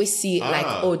 We always see it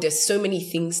like, there's so many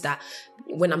things that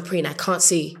when I'm praying, I can't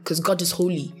say because God is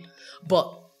holy.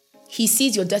 But he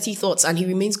sees your dirty thoughts and he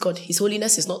remains God. His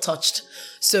holiness is not touched.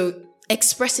 So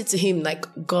express it to him like,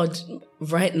 God,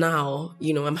 right now,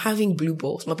 I'm having blue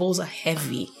balls. My balls are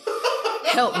heavy.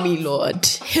 Help me, Lord.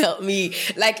 Help me.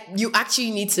 Like, you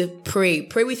actually need to pray.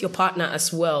 Pray with your partner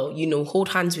as well. Hold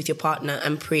hands with your partner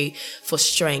and pray for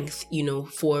strength,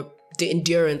 for the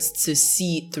endurance to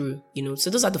see it through, So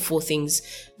those are the 4 things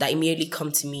that immediately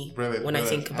come to me when I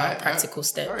think about practical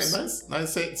steps. All right,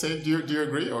 nice. Say, do you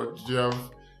agree, or do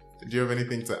you have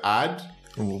anything to add?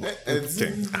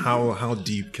 Okay, how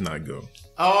deep can I go?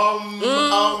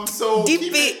 So Deep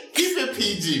keep it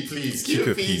PG, please. Keep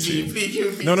it PG. Keep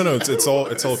it PG. No. It's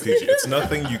all PG. It's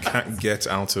nothing you can't get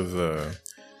out of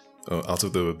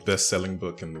the best-selling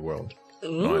book in the world.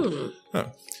 Right?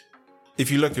 No. If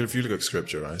you look at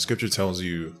scripture, right? Scripture tells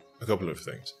you a couple of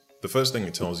things. The first thing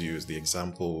it tells you is the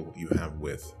example you have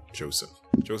with Joseph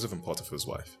and Potiphar's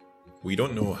wife. We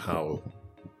don't know how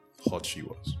hot she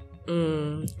was,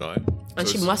 right? And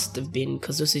she must have been,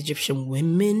 because those Egyptian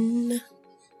women.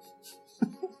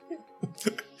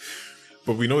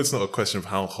 But we know it's not a question of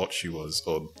how hot she was,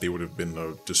 or there would have been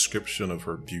a description of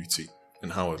her beauty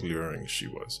and how alluring she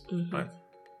was. Right?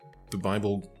 The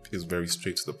Bible is very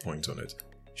straight to the point on it.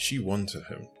 She won to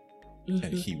him,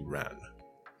 and he ran.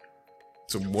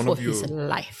 So one For of your his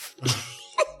life.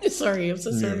 Sorry, I'm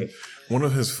so sorry. One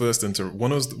of his first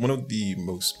one of the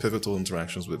most pivotal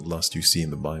interactions with lust you see in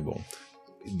the Bible.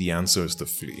 The answer is to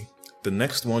flee. The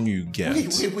next one you get.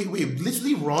 Wait!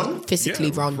 Literally run? Physically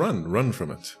run. Run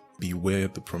from it. Beware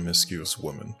the promiscuous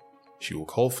woman. She will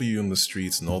call for you in the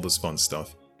streets and all this fun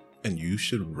stuff, and you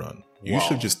should run. You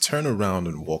should just turn around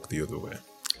and walk the other way.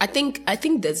 I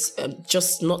think there's,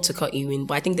 just not to cut you in,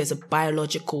 but I think there's a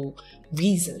biological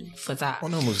reason for that. Oh,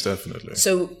 no, most definitely.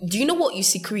 So, do you know what you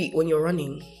secrete when you're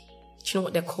running? Do you know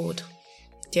what they're called?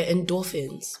 They're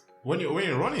endorphins. When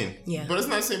you're running? Yeah. But it's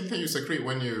not the same thing you secrete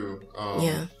when you...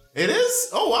 Yeah. It is?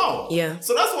 Oh, wow. Yeah.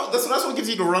 So that's what gives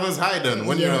you the runner's high then,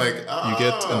 when you're like... You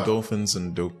get endorphins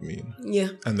and dopamine.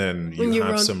 Yeah. And then you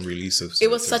have some release of... It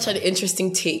was such an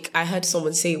interesting take. I heard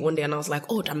someone say it one day and I was like,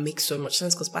 oh, that makes so much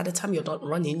sense, because by the time you're done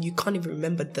running, you can't even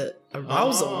remember the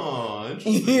arousal,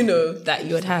 that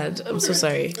you had. I'm so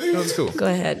sorry. That's cool. Go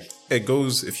ahead. It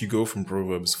goes, if you go from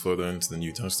Proverbs further into the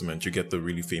New Testament, you get the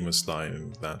really famous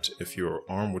line that if your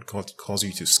arm would cause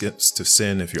you to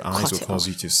sin, if your eyes would cause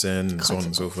you to sin, and so on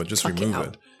and so forth, just remove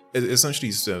it. It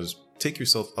essentially says, take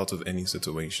yourself out of any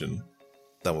situation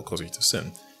that will cause you to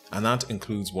sin. And that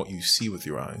includes what you see with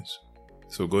your eyes.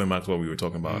 So going back to what we were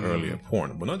talking about earlier,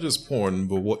 porn. But not just porn,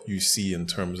 but what you see in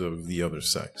terms of the other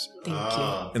sex. Thank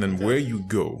you. And then where you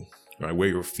go, right, where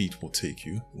your feet will take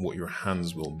you, what your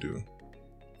hands will do.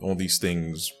 All these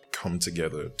things come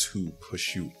together to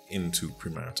push you into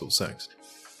premarital sex.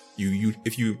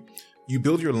 If you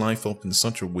build your life up in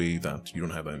such a way that you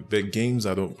don't have any. There are games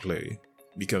I don't play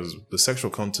because the sexual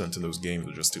content in those games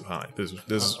are just too high.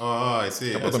 I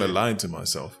see. I'm not going to lie to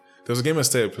myself. There was a game I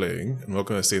started playing. I'm not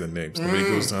going to say the names. Nobody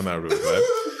goes down that road,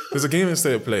 right? There's a game I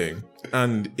started playing,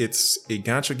 and it's a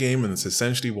gacha game, and it's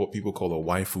essentially what people call a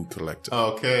waifu collector.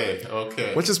 Okay.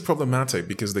 Which is problematic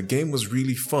because the game was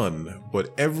really fun,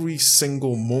 but every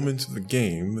single moment of the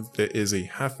game, there is a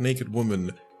half-naked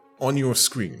woman on your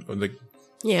screen.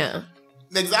 Yeah.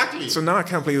 Exactly. So now I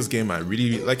can't play this game. I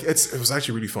really like it. It was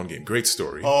actually a really fun game. Great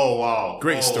story. Oh wow.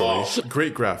 Great story. Wow.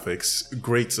 Great graphics.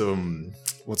 Great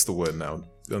what's the word now?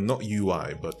 Not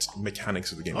UI, but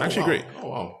mechanics of the game. Great. Oh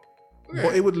wow. Okay.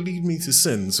 But it would lead me to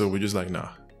sin, so we're just like,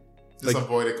 nah. Just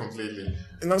avoid it completely.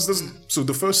 And so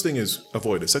the first thing is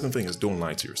avoid it. Second thing is don't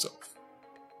lie to yourself.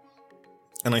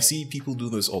 And I see people do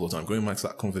this all the time. Going back to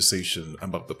that conversation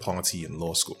about the party in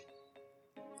law school.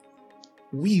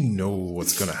 We know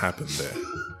what's gonna happen there.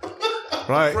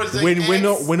 Right?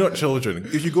 We're not children.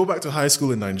 If you go back to high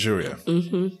school in Nigeria,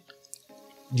 the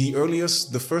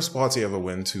first party I ever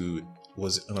went to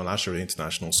was in Alashore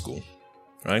International School.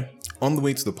 Right? On the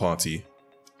way to the party,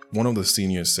 one of the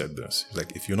seniors said this. He's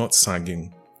like, if you're not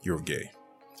sagging, you're gay.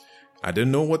 I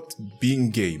didn't know what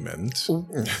being gay meant.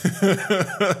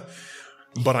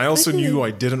 But I also knew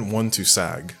I didn't want to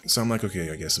sag. So I'm like,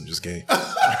 okay, I guess I'm just gay.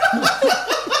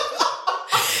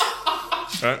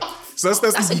 Right? So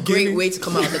that's a great way to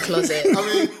come out of the closet. I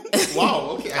mean,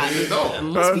 wow, okay, I didn't know. I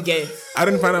must be gay. I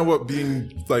didn't find out what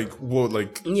being what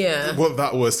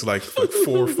that was till like 4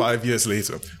 or 5 years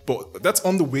later. But that's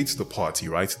on the way to the party,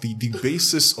 right? The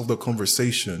basis of the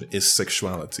conversation is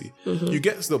sexuality. You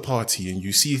get to the party and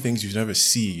you see things you've never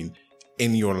seen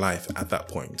in your life at that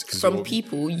point. From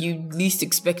people you least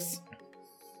expect.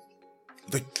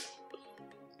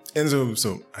 And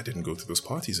so I didn't go to those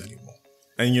parties anymore.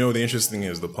 And the interesting thing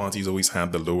is the parties always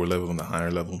had the lower level and the higher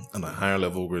level. And the higher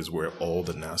level was where all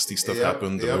the nasty stuff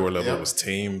happened. The lower level was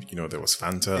tame. There was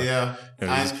Fanta. Yeah.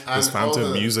 There's Fanta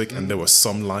and music, and there was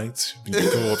some light.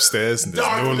 You go upstairs and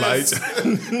there's no light.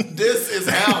 This is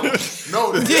hell.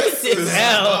 No, this is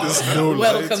hell. There's no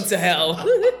Welcome light. to hell.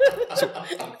 So,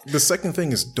 the second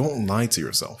thing is don't lie to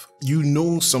yourself. You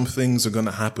know some things are going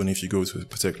to happen if you go to a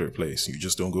particular place. You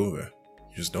just don't go there.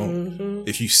 You just don't.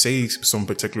 If you say some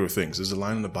particular things, there's a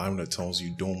line in the Bible that tells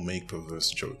you don't make perverse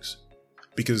jokes.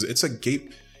 Because it's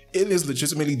It is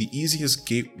legitimately the easiest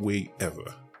gateway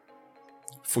ever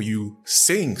for you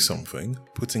saying something,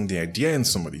 putting the idea in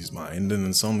somebody's mind, and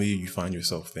then suddenly you find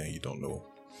yourself there. You don't know.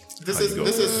 This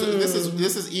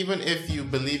is even if you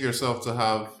believe yourself to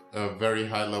have a very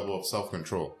high level of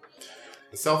self-control,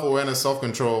 self-awareness,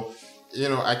 self-control. You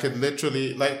know, I could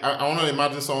literally, like, I want to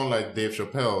imagine someone like Dave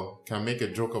Chappelle can make a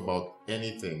joke about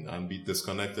anything and be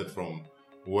disconnected from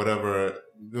whatever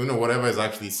is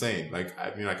actually saying. Like,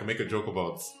 I mean, I can make a joke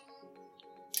about,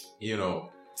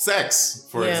 sex,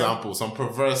 for example, some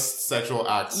perverse sexual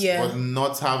acts, but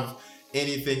not have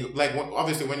anything, like,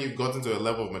 obviously when you've gotten to a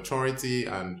level of maturity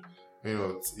and,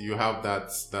 you have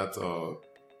that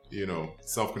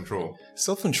self-control.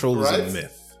 Self-control is a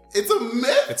myth. It's a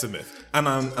myth? It's a myth. And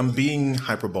I'm being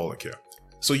hyperbolic here.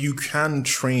 So you can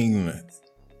train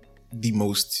the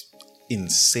most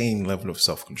insane level of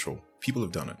self-control. People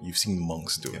have done it. You've seen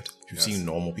monks do it. You've seen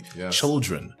normal people. Yes.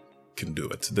 Children can do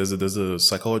it. There's a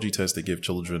psychology test they give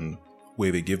children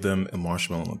where they give them a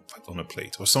marshmallow on a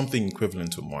plate or something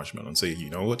equivalent to a marshmallow and say, you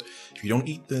know what? If you don't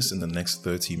eat this in the next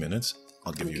 30 minutes,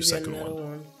 I'll give you a second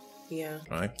one. Yeah.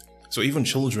 Right? So even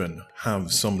children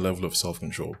have some level of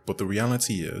self-control, but the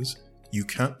reality is you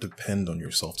can't depend on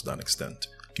yourself to that extent.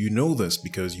 You know this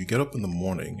because you get up in the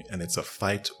morning and it's a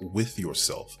fight with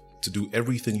yourself to do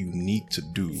everything you need to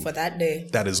do for that day.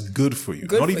 That is good for you.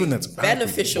 Not even that's bad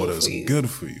beneficial for you, but is good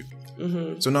for you.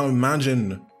 Mm-hmm. So now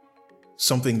imagine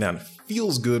something that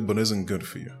feels good but isn't good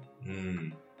for you.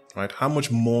 Right? How much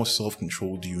more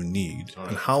self-control do you need? Right.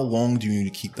 And how long do you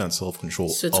need to keep that self-control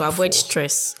So to avoid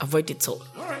stress, avoid it all.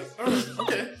 All right.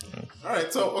 Okay. All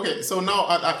right. So now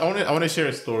I want to share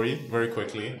a story very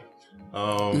quickly.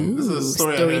 This is a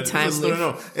story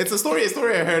it's a story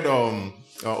I heard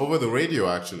over the radio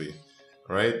actually.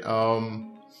 Right?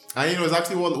 And it's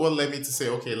actually what led me to say,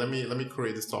 okay, let me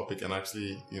create this topic and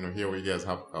actually, hear what you guys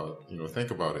have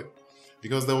think about it.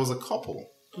 Because there was a couple,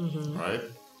 right?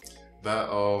 That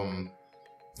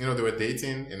they were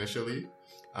dating initially,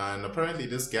 and apparently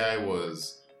this guy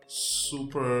was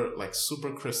super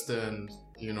Christian.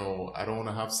 I don't want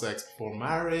to have sex before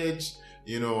marriage.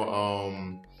 He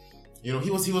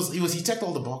checked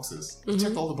all the boxes. He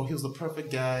checked all the boxes. He was the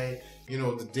perfect guy.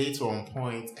 The dates were on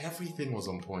point. Everything was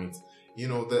on point.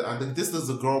 This is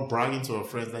the girl bragging to her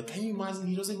friends, like, can you imagine?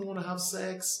 He doesn't even want to have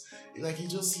sex. Like he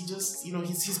just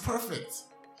he's perfect.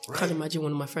 Right? I can't imagine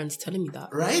one of my friends telling me that.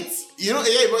 Right?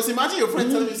 But imagine your friend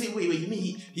telling you, say, wait, you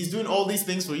mean he's doing all these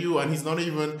things for you and he's not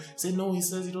even, say, no, he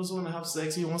says he doesn't want to have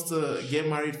sex, he wants to get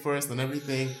married first and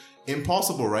everything.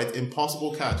 Impossible, right?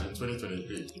 Impossible catch in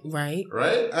 2023. Right.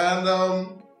 Right?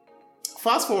 And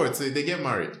fast forward, so they get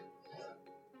married.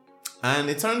 And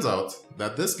it turns out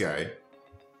that this guy,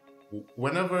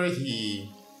 whenever he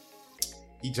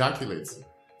ejaculates,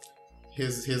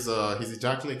 his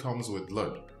ejaculate comes with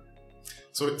blood.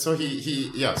 So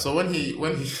when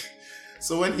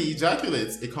he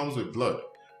ejaculates, it comes with blood,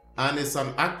 and it's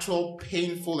an actual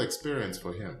painful experience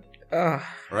for him.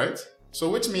 Right? So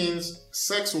which means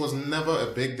sex was never a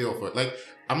big deal for it. Like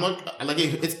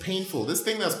it's painful. This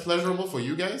thing that's pleasurable for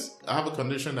you guys, I have a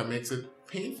condition that makes it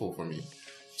painful for me.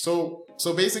 So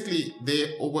basically,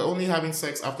 they were only having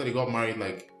sex after they got married,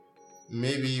 like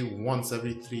maybe once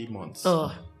every 3 months.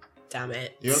 Oh. Damn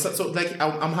it. You know what I'm saying? So, like,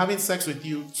 I'm having sex with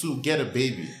you to get a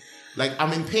baby. Like,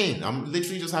 I'm in pain. I'm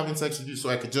literally just having sex with you so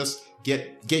I could just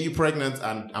get you pregnant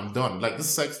and I'm done. Like, this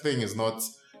sex thing is not,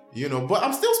 but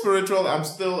I'm still spiritual. I'm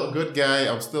still a good guy.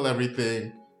 I'm still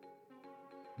everything.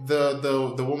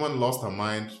 The woman lost her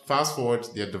mind. Fast forward,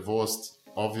 they're divorced,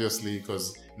 obviously,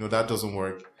 because, that doesn't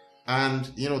work.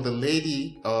 And, the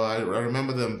lady, I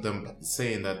remember them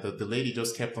saying that the lady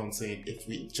just kept on saying, if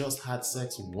we just had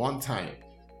sex one time,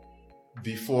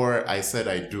 before I said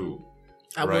I do,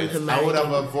 I would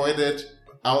have avoided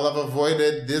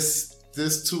this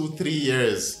 2-3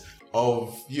 years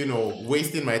of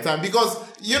wasting my time, because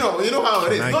you know how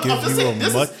it is.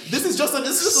 This is just a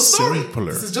story.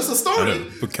 Simpler. This is just a story.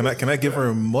 But can I give her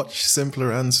a much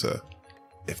simpler answer?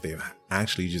 If they've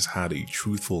actually just had a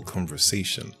truthful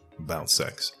conversation about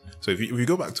sex. So if you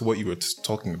go back to what you were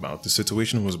talking about, the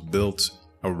situation was built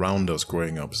around us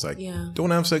growing up. It's like,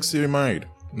 don't have sex till you're married.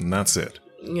 And that's it.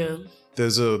 Yeah.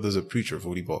 There's a preacher,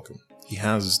 Vodi Balkan. He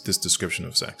has this description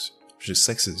of sex, which is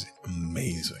sex is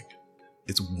amazing.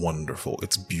 It's wonderful.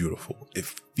 It's beautiful. It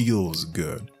feels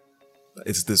good.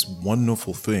 It's this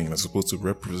wonderful thing that's supposed to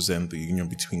represent the union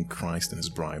between Christ and his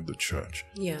bride, the church.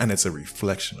 Yeah. And it's a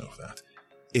reflection of that.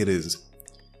 It is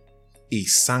a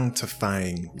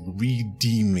sanctifying,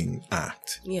 redeeming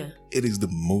act. Yeah. It is the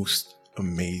most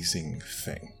amazing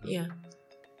thing. Yeah.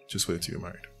 Just wait till you're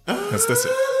married. That's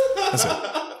it. That's it.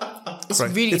 It's right?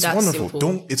 really It's that wonderful.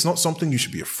 simple. It's not something you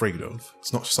should be afraid of.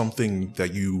 It's not something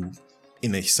that you,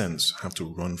 in a sense, have to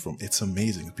run from. It's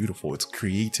amazing. It's beautiful. It's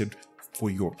created for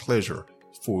your pleasure.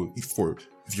 For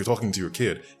if you're talking to your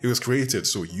kid, it was created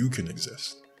so you can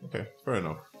exist. Okay, fair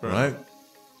enough. Right?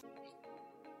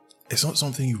 It's not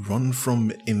something you run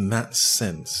from in that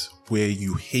sense where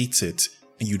you hate it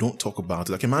and you don't talk about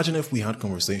it. Like, imagine if we had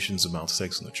conversations about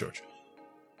sex in the church.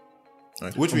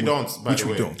 Right? Which we don't, by Which the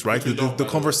we way. don't, right? Which we don't, The by the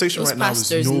conversation Those right now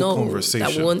pastors is no know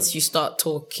conversation. that once you start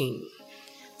talking,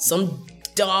 some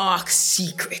dark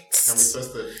secrets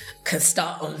can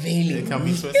start unveiling. It can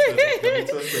be twisted. It can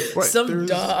be twisted. Right, Some there's-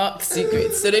 dark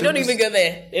secrets. So they don't even go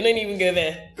there. They don't even go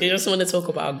there. They just want to talk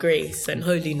about grace and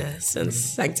holiness and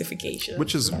sanctification.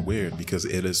 Which is weird because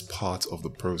it is part of the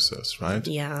process, right?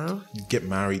 Yeah. You get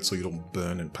married so you don't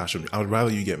burn in passion. I would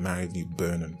rather you get married and you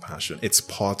burn in passion. It's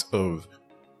part of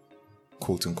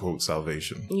quote unquote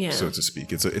salvation, Yeah. so to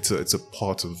speak. It's a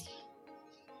part of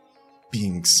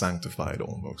being sanctified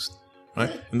almost.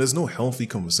 Right? And there's no healthy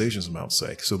conversations about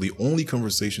sex. So the only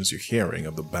conversations you're hearing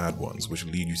are the bad ones, which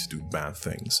lead you to do bad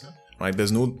things. Right?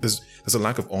 There's a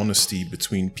lack of honesty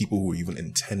between people who are even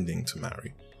intending to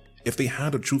marry. If they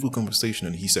had a truthful conversation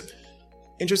and he said,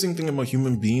 interesting thing about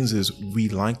human beings is we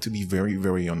like to be very,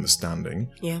 very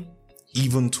understanding, Yeah.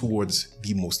 even towards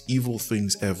the most evil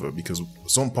things ever, because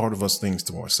some part of us thinks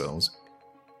to ourselves,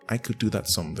 I could do that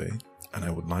someday, and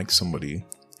I would like somebody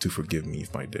to forgive me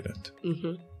if I didn't.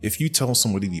 Mm-hmm. If you tell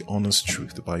somebody the honest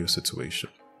truth about your situation,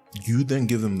 you then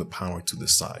give them the power to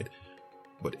decide.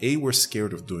 But we're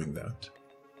scared of doing that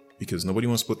because nobody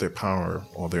wants to put their power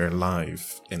or their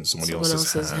life in somebody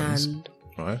else's hands.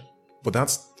 Right? But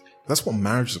that's what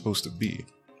marriage is supposed to be.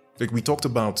 Like we talked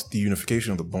about the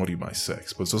unification of the body by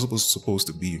sex, but it's also supposed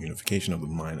to be a unification of the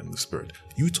mind and the spirit.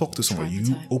 You talk to somebody,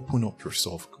 you open up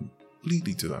yourself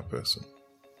completely to that person.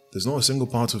 There's not a single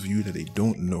part of you that they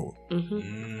don't know.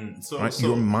 Right?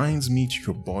 Your minds meet,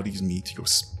 your bodies meet, your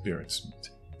spirits meet.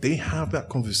 They have that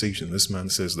conversation. This man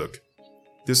says, look,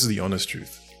 this is the honest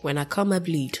truth. When I come, I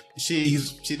bleed. She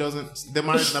doesn't. The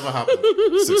marriage never happened.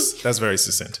 That's very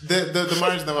succinct. The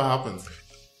marriage never happened.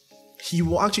 He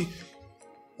will actually.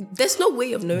 There's no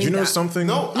way of knowing Do you know that. something?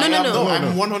 No. I'm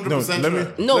 100%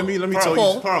 sure. No, Let me tell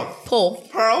you. Paul,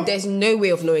 there's no way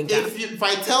of knowing that. If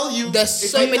I tell you,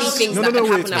 There's so many things that can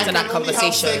happen after that conversation. I can only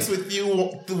have sex with you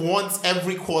once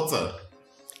every quarter.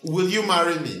 Will you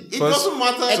marry me? It doesn't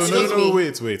matter.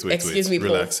 Wait. Excuse me,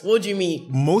 Relax. Paul. What do you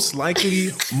mean? Most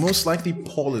likely,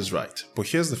 Paul is right. But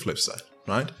here's the flip side,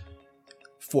 right?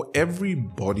 For every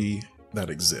body that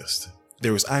exists,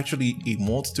 there is actually a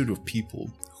multitude of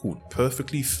people who would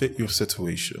perfectly fit your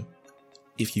situation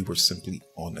if you were simply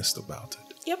honest about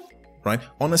it. Yep. Right?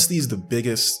 Honesty is the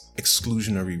biggest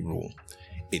exclusionary rule.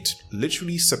 It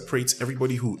literally separates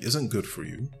everybody who isn't good for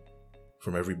you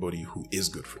from everybody who is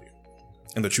good for you.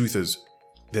 And the truth is,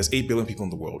 there's 8 billion people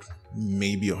in the world.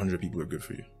 Maybe 100 people are good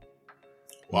for you.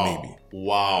 Wow. Maybe.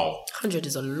 Wow. 100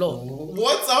 is a lot.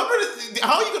 What's 100?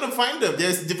 How are you going to find them?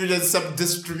 There's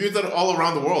distributed all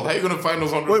around the world. How are you going to find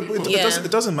those 100 people?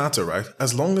 It doesn't matter, right?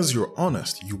 As long as you're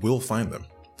honest, you will find them.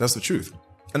 That's the truth.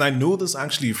 And I know this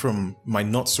actually from my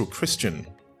not-so-Christian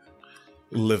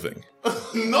living.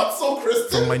 Not so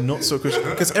Christian. From my not-so-Christian...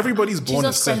 Because everybody's born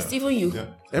Jesus a sinner. Christ, even you. Yeah.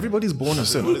 Everybody's born a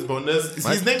sinner. His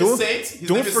name is Saint.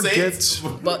 Don't forget...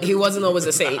 But he wasn't always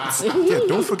a saint. Yeah,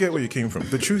 don't forget where you came from.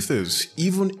 The truth is,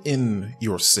 even in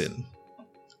your sin,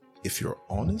 if you're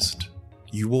honest,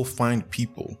 you will find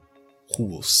people who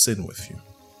will sin with you.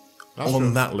 That's on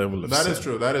true. that level of That sin. is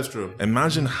true. That is true.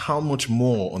 Imagine how much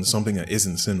more on something that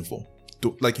isn't sinful.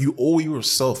 Like, you owe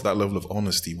yourself that level of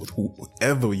honesty with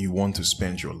whoever you want to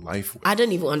spend your life with. I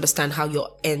don't even understand how you're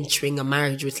entering a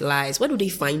marriage with lies. Where do they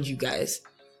find you guys?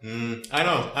 I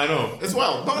know. As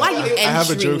well. Why are you have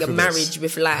a joke entering a for marriage this.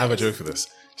 with lies? I have a joke for this.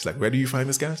 She's like, where do you find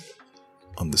this guy?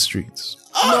 On the streets.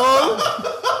 No.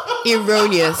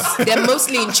 Erroneous. They're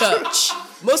mostly in church.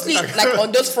 Mostly like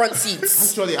on those front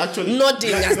seats. Actually.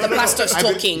 Nodding as the pastor's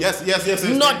talking. Yes.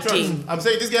 Nodding. I'm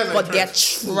saying these guys are But they're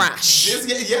trash.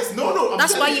 No.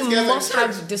 That's why you must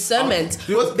have discernment.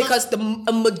 Because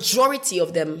a majority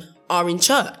of them are in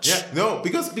church. Yeah, no,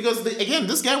 because again,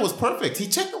 this guy was perfect. He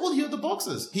checked all the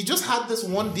boxes. He just had this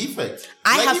one defect.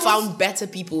 I have found better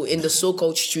people in the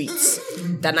so-called streets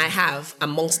than I have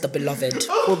amongst the beloved.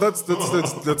 Well,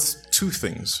 that's two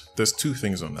things. There's two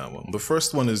things on that one. The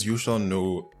first one is you shall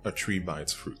know a tree by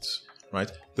its fruits,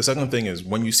 right? The second thing is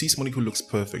when you see somebody who looks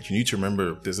perfect, you need to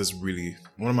remember there's this really,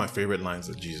 one of my favorite lines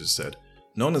that Jesus said,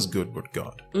 none is good but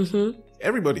God. Mm-hmm.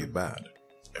 Everybody's bad.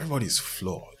 Everybody's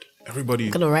flawed. Everybody.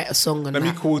 I'm gonna write a song on Let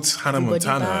that. me quote Hannah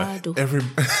Montana.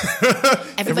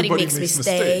 Everybody makes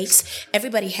mistakes.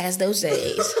 Everybody has those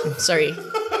days. Sorry,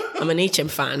 I'm an HM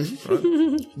fan.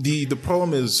 The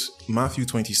problem is Matthew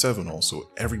 27 also.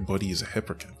 Everybody is a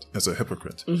hypocrite.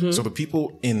 So the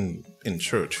people in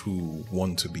church who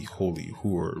want to be holy,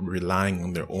 who are relying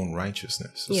on their own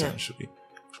righteousness, essentially,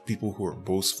 people who are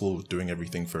boastful, doing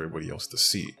everything for everybody else to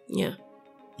see. Yeah,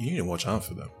 you need to watch out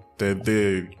for them.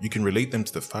 You can relate them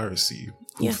to the Pharisee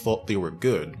who thought they were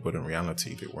good, but in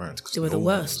reality they weren't. They were the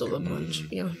worst of the bunch.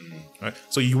 Yeah. Right.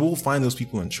 So you will find those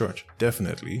people in church,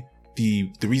 definitely. The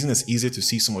reason it's easier to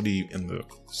see somebody in the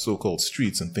so-called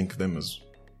streets and think of them as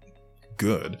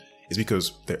good is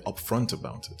because they're upfront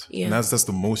about it. Yeah. And that's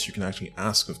the most you can actually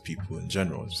ask of people in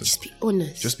general. Just be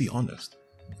honest. Just be honest.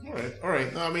 All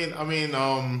right. No, I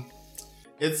mean,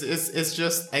 it's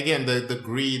just, again, the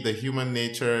greed, the human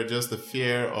nature, just the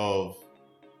fear of,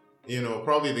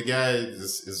 probably the guy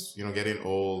is getting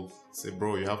old. Say,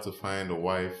 bro, you have to find a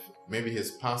wife. Maybe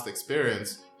his past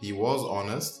experience, he was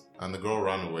honest and the girl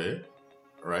ran away,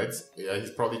 right? Yeah, he's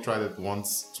probably tried it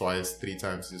once, twice, 3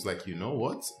 times. He's like, you know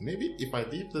what? Maybe if I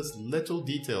leave this little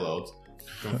detail out,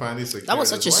 you can find this. That was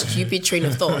such a stupid train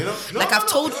of thought. I've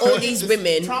told all these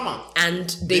women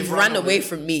and they've run away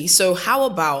from me. So how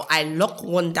about I lock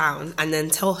one down and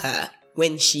then tell her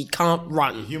when she can't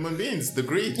run? Human beings, the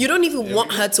greed. You don't even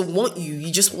want her to want you.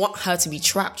 You just want her to be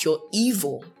trapped. You're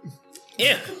evil.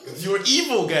 Yeah, you're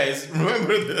evil, guys.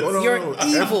 Remember this. You're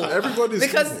evil. Everybody's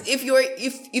because evil.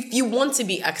 if you want to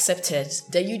be accepted,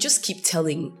 then you just keep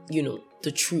telling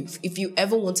the truth. If you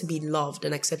ever want to be loved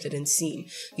and accepted and seen,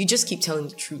 you just keep telling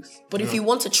the truth. But if you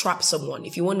want to trap someone,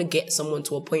 if you want to get someone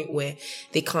to a point where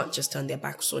they can't just turn their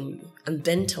backs on you and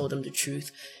then tell them the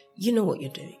truth, you know what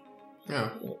you're doing. Yeah,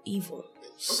 you're evil.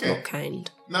 It's not kind.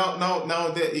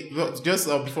 Now, just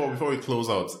before we close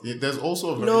out, there's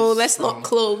also a very let's not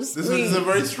close. This is a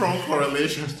very strong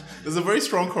correlation. There's a very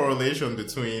strong correlation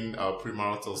between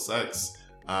premarital sex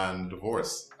and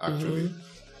divorce, actually.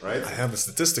 Right? I have a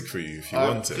statistic for you if you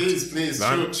want it. Please,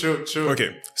 shoot.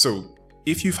 Okay, so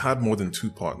if you've had more than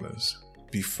 2 partners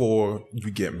before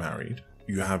you get married,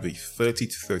 you have a 30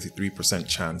 to 33%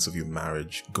 chance of your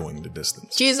marriage going the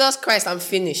distance. Jesus Christ, I'm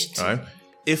finished. All right?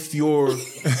 If you're... I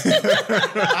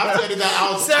have to edit that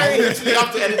out. Sorry. I literally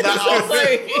have to edit that out.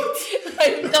 Sorry.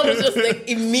 That was just like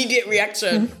immediate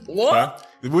reaction. What?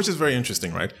 Which is very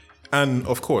interesting, right? And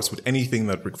of course, with anything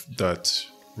that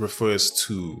refers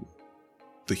to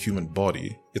the human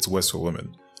body, it's worse for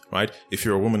women, right? If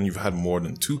you're a woman and you've had more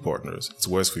than 2 partners, it's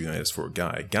worse for you than it is for a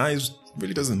guy. Guys,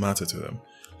 really doesn't matter to them.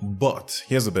 But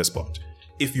here's the best part.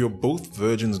 If you're both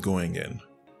virgins going in,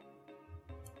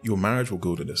 your marriage will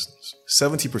go the distance.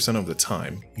 70% of the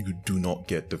time, you do not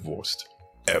get divorced.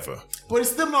 Ever. But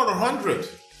it's still not 100.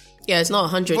 Yeah, it's not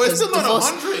 100. But it's still not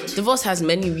 100. Divorce has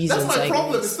many reasons. That's my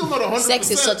problem. It's still not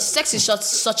 100%. Sex is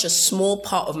such a small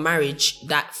part of marriage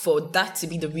that for that to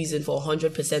be the reason for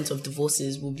 100% of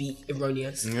divorces will be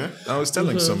erroneous. Yeah. I was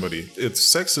telling somebody,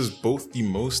 sex is both the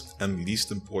most and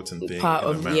least important thing part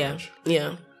in a marriage.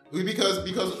 Yeah. Because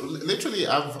literally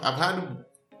I've had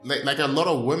like a lot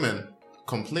of women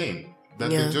complain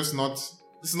that they're just not.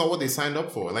 This is not what they signed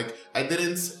up for. Like I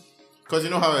didn't. Because you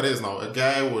know how it is now. A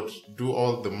guy would do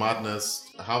all the madness,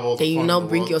 have all the fun. You now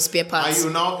bring your spare parts.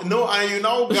 And you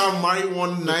now go marry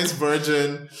one nice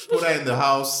virgin, put her in the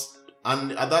house,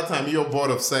 and at that time you're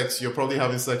bored of sex. You're probably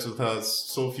having sex with her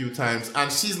so few times, and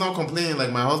she's now complaining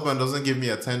like my husband doesn't give me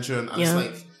attention. And it's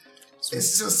like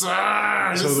it's just. So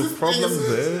the problem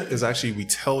there is actually we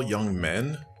tell young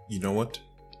men, you know what?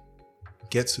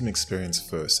 Get some experience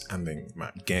first and then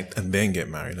get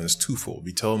married. And it's twofold.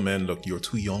 We tell men, look, you're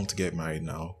too young to get married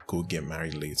now. Go get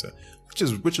married later.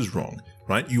 Which is wrong,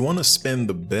 right? You want to spend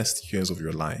the best years of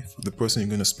your life with the person you're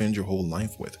going to spend your whole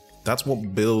life with. That's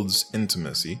what builds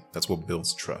intimacy. That's what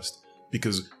builds trust.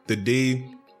 Because the day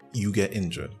you get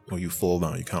injured or you fall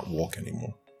down, you can't walk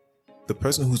anymore. The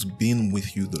person who's been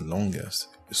with you the longest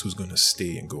is who's going to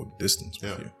stay and go distance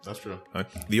with you. That's true. Right?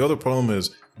 The other problem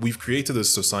is we've created a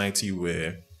society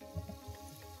where,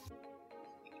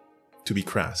 to be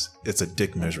crass, it's a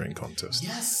dick measuring contest.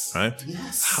 Yes. Right?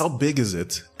 Yes. How big is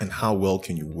it and how well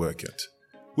can you work it?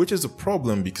 Which is a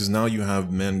problem because now you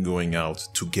have men going out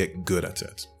to get good at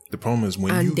it. The problem is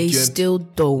when and they still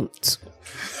don't.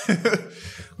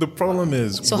 The problem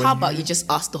is. So how about you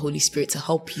just ask the Holy Spirit to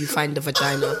help you find the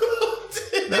vagina?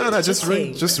 No, just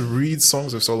read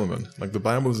Songs of Solomon. Like the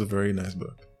Bible is a very nice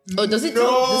book. Oh, does it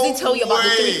tell you about the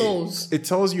 3 holes? It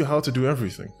tells you how to do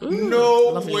everything.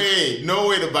 No lovely. way. No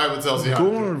way the Bible tells you how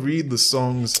Go to do it. and read the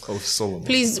Songs of Solomon.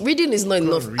 Please, reading is not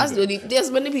enough. read As it. there's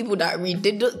many people that read.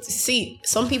 They don't see.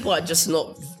 Some people are just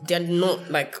not. They're not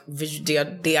like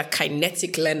visual. They are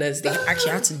kinetic learners. They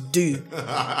actually have to do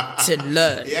to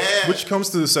learn. Yeah. Which comes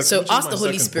to the second. So which is ask my the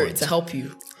Holy second Spirit point. to help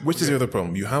you. Which is the other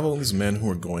problem. You have all these men who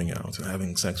are going out and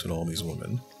having sex with all these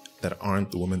women that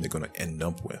aren't the women they're going to end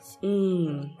up with.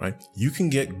 Right? You can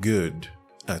get good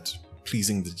at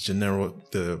pleasing the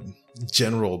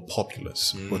general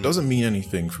populace, but it doesn't mean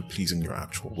anything for pleasing your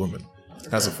actual woman.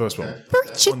 That's the first one.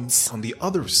 On the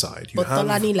other side, you But have...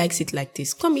 Tolani likes it like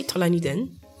this. Call me Tolani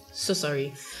then. So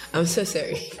sorry. I'm so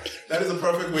sorry. That is a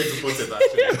perfect way to put it,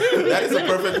 actually. That is a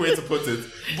perfect way to put it.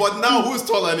 But now, who's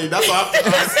Tolani? That's what I have to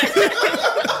ask.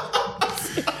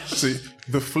 See,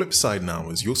 the flip side now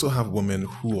is you also have women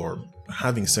who are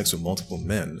having sex with multiple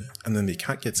men, and then they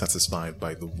can't get satisfied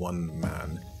by the one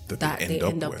man that they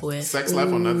end up with. Sex Life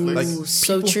on Netflix. Like,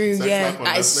 So true, Sex yeah. Life on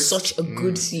That is Netflix. such a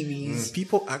good series.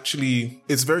 People actually,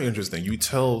 it's very interesting. You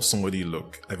tell somebody,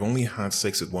 look, I've only had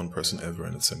sex with one person ever,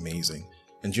 and it's amazing.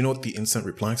 And do you know what the instant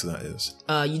reply to that is?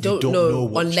 You don't don't know know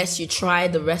what- unless you try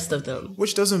the rest of them.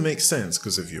 Which doesn't make sense,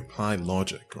 because if you apply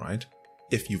logic, right?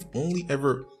 If you've only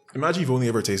ever... Imagine you've only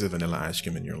ever tasted vanilla ice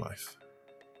cream in your life.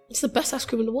 It's the best ice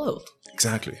cream in the world.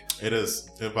 Exactly. It is.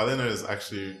 Vanilla is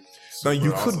actually... Now, you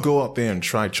super could awesome. go out there and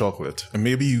try chocolate, and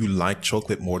maybe you like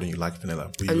chocolate more than you like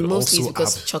vanilla, but you And would mostly it's also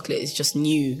because chocolate is just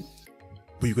new.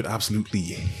 but you could absolutely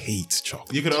hate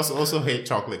chocolate. You could also hate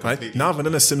chocolate Right? completely. Now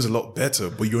vanilla seems a lot better,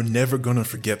 but you're never gonna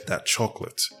forget that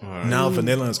chocolate. Now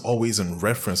vanilla is always in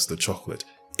reference to the chocolate.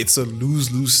 It's a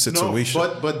lose-lose situation.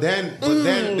 No, but then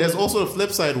there's also a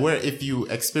flip side where if you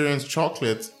experience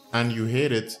chocolate and you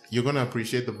hate it, you're gonna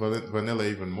appreciate the vanilla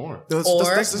even more.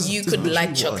 Or you could like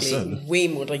literally what I said. chocolate way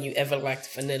more than you ever liked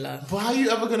vanilla. But how are you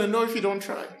ever gonna know if you don't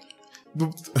try? Nah,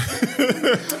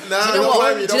 Do you know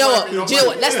what? Do you know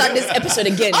what? Let's start this episode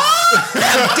again. I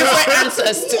have different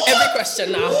answers to every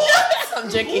question now. I'm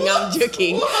joking. I'm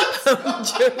joking.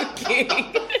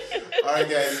 All right,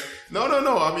 guys.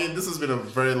 No. I mean, this has been a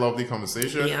very lovely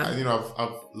conversation. Yeah.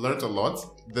 I've learned a lot.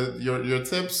 Your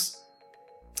tips,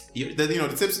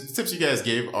 the tips you guys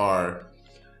gave are,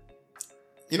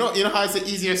 you know how I say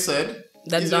easier said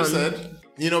Than easier done. said.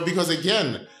 Because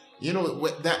again,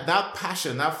 that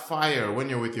passion, that fire when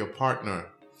you're with your partner.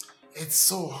 It's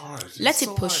so hard. Let It's it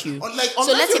so push hard. you. Like, So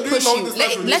unless let you're it doing push long you. distance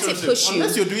Let it relationship, push you.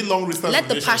 Unless you're doing long distance Let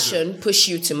the relationship. passion push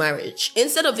you to marriage.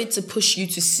 Instead of it to push you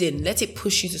to sin, let it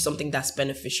push you to something that's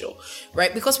beneficial,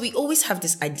 right? Because we always have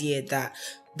this idea that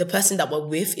the person that we're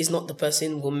with is not the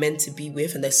person we're meant to be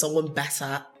with, and there's someone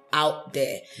better out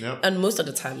there. Yep. And most of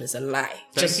the time it's a lie.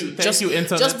 Thank you,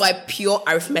 Internet. Just by pure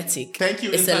arithmetic. Thank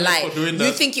you, It's a Internet, lie. for doing You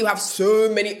that. think you have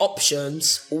so many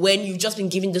options when you've just been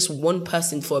given this one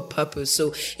person for a purpose.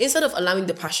 So instead of allowing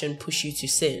the passion push you to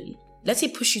sin, let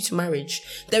it push you to marriage.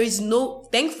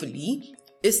 Thankfully,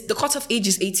 it's the cutoff age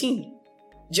is 18.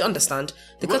 Do you understand?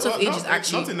 The cutoff age is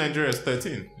actually not in Nigeria. It's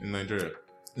 13 in Nigeria.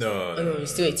 No, no,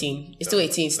 it's still 18. It's still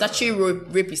 18. Statutory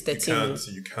rape is 13.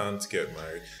 You can't get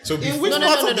married. So In which No.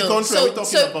 part of the country are we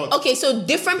talking about? Okay, so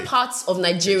different parts of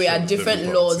Nigeria, different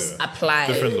different laws parts, yeah. apply.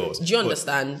 Different laws. Do you But-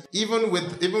 understand?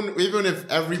 Even if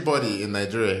everybody in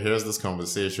Nigeria hears this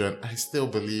conversation, I still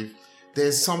believe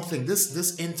there's something.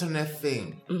 This internet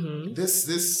thing,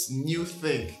 this new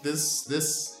thing, this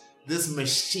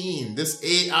machine, this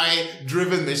AI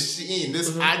driven machine,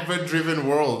 this advert driven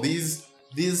world,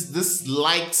 this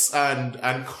likes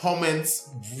and comments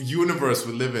universe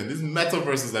we live in, these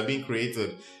metaverses that are being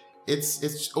created.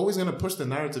 It's always going to push the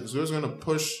narrative. It's always going to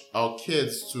push our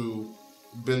kids to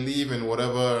believe in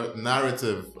whatever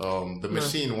narrative the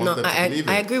machine wants them to believe in.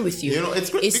 I agree with you. It's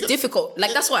great It's because- difficult.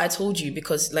 Like that's why I told you,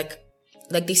 because like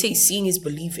they say, seeing is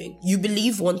believing. You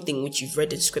believe one thing which you've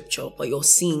read in scripture, but you're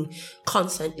seeing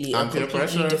constantly a And peer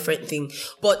completely pressure. different thing.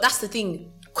 But that's the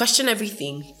thing. Question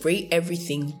everything, rate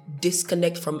everything,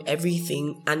 disconnect from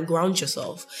everything, and ground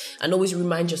yourself. And always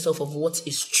remind yourself of what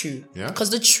is true. Yeah. Because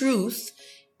the truth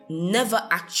never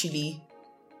actually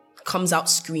comes out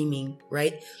screaming,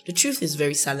 right? The truth is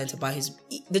very silent about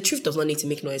the truth does not need to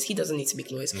make noise. He doesn't need to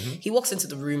make noise. He walks into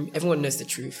the room, everyone knows the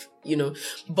truth,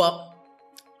 But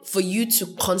for you to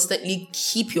constantly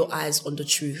keep your eyes on the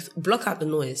truth, block out the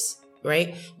noise,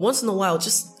 right? Once in a while,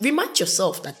 just remind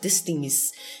yourself that this thing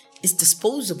is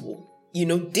disposable.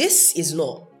 This is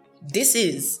not. This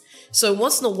is. So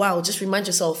once in a while, just remind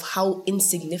yourself how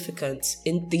insignificant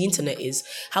the internet is,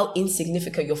 how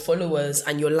insignificant your followers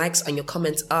and your likes and your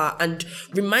comments are, and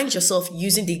remind yourself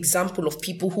using the example of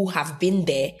people who have been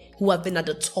there, who have been at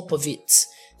the top of it,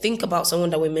 think about someone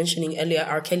that we're mentioning earlier,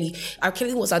 R. Kelly. R.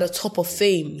 Kelly was at the top of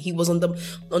fame. He was on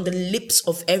the lips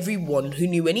of everyone who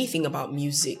knew anything about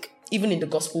music, even in the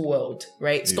gospel world,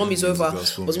 right? Storm Is Over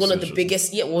was one of the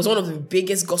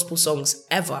biggest gospel songs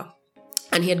ever.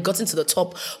 And he had gotten to the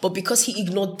top, but because he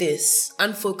ignored this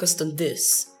and focused on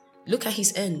this, look at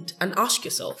his end and ask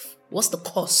yourself, what's the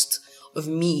cost of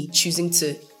me choosing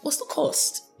to, what's the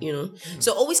cost? You know?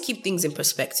 So always keep things in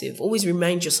perspective. Always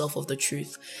remind yourself of the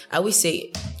truth. I always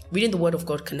say, reading the word of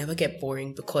God can never get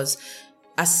boring, because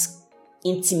as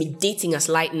intimidating as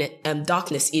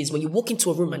darkness is, when you walk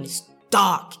into a room and it's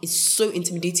dark, it's so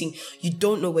intimidating, you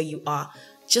don't know where you are.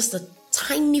 Just a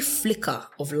tiny flicker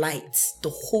of light, the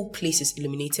whole place is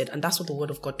illuminated, and that's what the word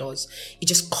of God does. It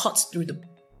just cuts through the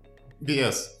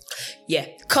BS. Yeah,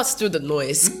 cuts through the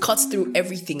noise, cuts through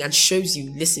everything, and shows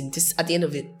you, listen, this at the end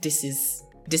of it, this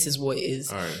is what it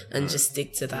is. Just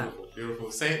stick to that. Beautiful.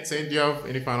 Saint, do you have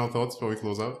any final thoughts before we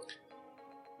close out?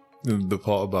 The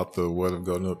part about the word of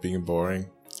God not being boring,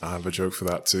 I have a joke for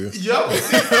that too. Yep. You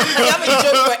have a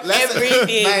joke for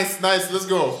everything. Nice, let's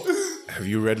go. Have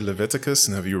you read Leviticus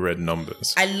and have you read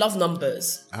Numbers? I love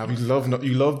Numbers. You love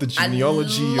the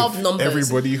genealogy of Numbers.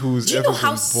 Everybody who's Do you ever know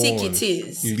how been sick born it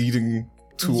is? leading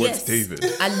towards David.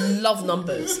 I love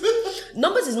Numbers.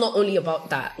 Numbers is not only about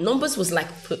that. Numbers was like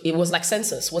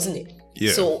census, wasn't it?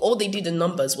 Yeah. So all they did in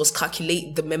Numbers was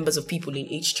calculate the members of people in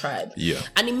each tribe. Yeah.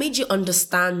 And it made you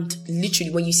understand,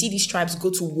 literally, when you see these tribes go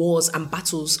to wars and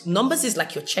battles, Numbers is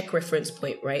like your check reference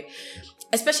point, right?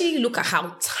 Especially you look at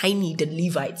how tiny the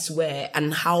Levites were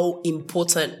and how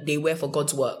important they were for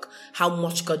God's work, how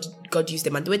much God used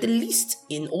them, and they were the least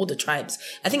in all the tribes.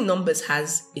 I think Numbers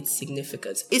has its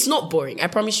significance. It's not boring, I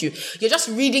promise you. You're just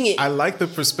reading it. I like the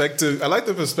perspective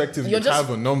you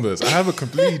have on Numbers. I have a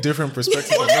completely different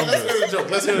perspective on Numbers.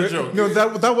 Let's hear a joke. No,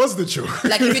 that was the joke.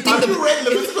 Like if you think you read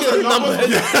Leviticus and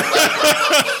Numbers?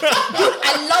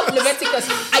 I love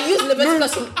Leviticus. I use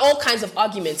Leviticus in all kinds of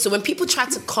arguments. So when people try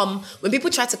to come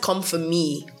for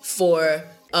me for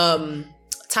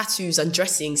tattoos and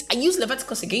dressings, I use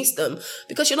Leviticus against them,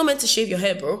 because you're not meant to shave your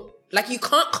hair, bro. Like, you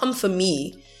can't come for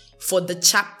me for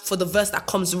the verse that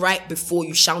comes right before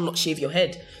you shall not shave your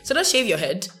head. So don't shave your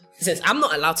head. Since I'm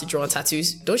not allowed to draw on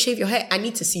tattoos, don't shave your hair. I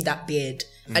need to see that beard.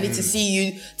 I need to see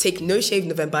you take No Shave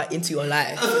November into your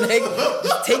life. Like,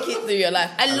 just take it through your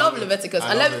life. I love Leviticus.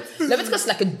 Leviticus is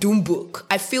like a doom book.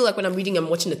 I feel like when I'm reading, I'm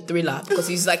watching a thriller, because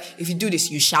he's like, if you do this,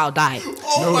 you shall die.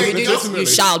 If you do this, you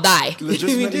shall die.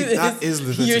 Legitimately, that is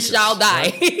Leviticus. You shall die.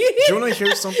 Right? Do you want to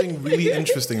hear something really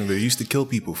interesting they used to kill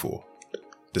people for?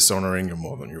 Dishonoring your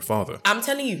mother and your father. I'm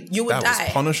telling you, you would die. That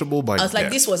was punishable by death. I was like,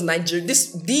 this was Nigeria.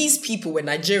 These people were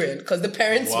Nigerian, because the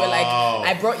parents were like,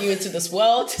 I brought you into this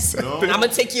world. I'm gonna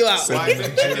take you out. Why?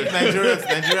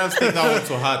 Nigerians take that one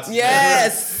to heart.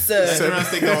 Yes.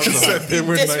 Nigerians take that one to heart. They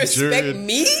were Disrespect Nigerian.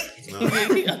 me? No.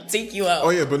 I'll take you out. Oh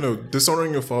yeah, but no,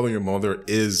 dishonoring your father and your mother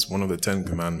is one of the 10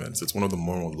 commandments. It's one of the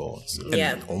moral laws.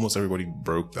 And almost everybody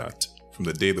broke that from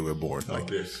the day they were born.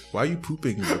 Like, why are you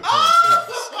pooping in your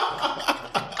parents'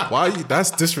 Why?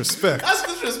 That's disrespect. That's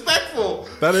disrespectful.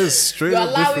 That is straight up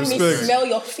disrespect. You're allowing me to smell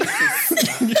your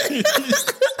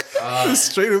feces. It's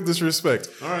straight up disrespect.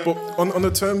 All right. But on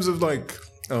the terms of like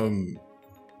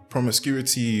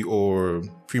promiscuity or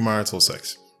premarital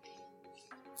sex,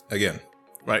 again,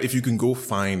 right? If you can go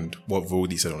find what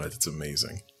Vodi said on it, it's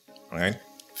amazing. Right?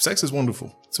 Sex is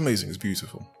wonderful. It's amazing. It's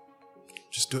beautiful.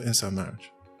 Just do it inside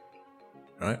marriage.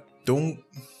 Right? Don't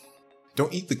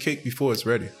eat the cake before it's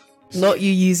ready. Not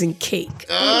you using cake.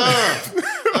 I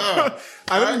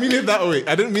didn't mean it that way.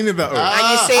 And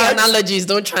you say analogies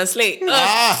don't translate.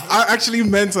 I actually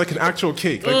meant like an actual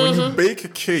cake. Like when you bake a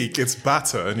cake, it's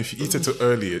batter, and if you eat it too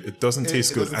early, it doesn't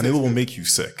taste good, and it will make you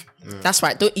sick. That's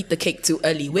right. Don't eat the cake too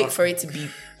early. Wait for it to be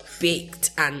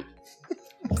baked and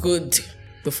good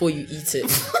before you eat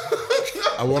it.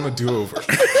 I want to do over.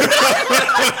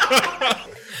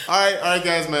 All right,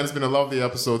 guys, man. It's been a lovely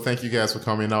episode. Thank you guys for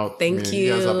coming out. Thank you.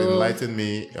 You guys have enlightened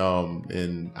me,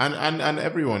 and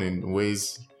everyone in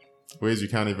ways you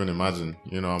can't even imagine.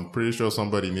 You know, I'm pretty sure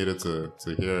somebody needed to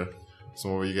hear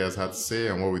some of what you guys had to say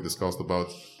and what we discussed about.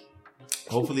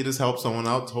 Hopefully this helps someone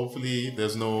out. Hopefully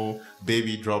there's no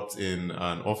baby dropped in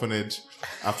an orphanage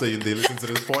after they listen to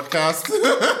this podcast.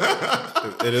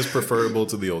 It is preferable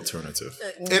to the alternative.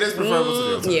 It is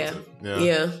preferable to the alternative.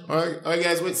 Yeah. All right,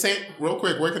 guys. Wait, Saint, real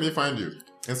quick, where can they find you?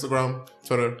 Instagram,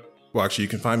 Twitter? Well, actually, you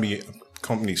can find me at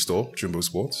company store, Jumbo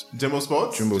Sports. Jumbo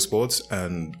Sports,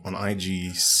 and on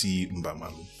IG, C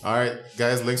Mbamalu. All right,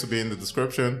 guys, links will be in the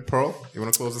description. Pearl, you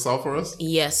want to close this out for us?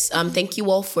 Yes. Thank you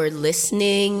all for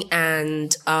listening,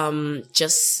 and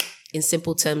just In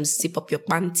simple terms, zip up your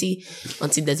panty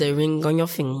until there's a ring on your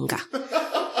finger.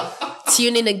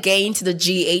 Tune in again to the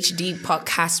GHD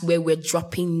podcast where we're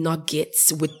dropping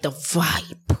nuggets with the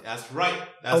vibe. That's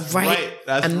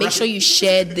right. Make sure you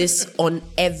share this on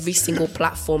every single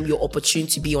platform you're opportune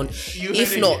to be on.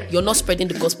 If not, you're not spreading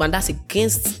the gospel, and that's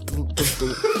against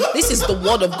this is the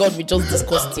word of God we just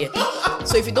discussed here.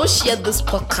 So if you don't share this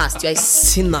podcast, you're a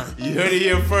sinner. You heard it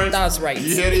here first. That's right.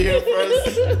 You heard it here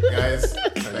first. Guys,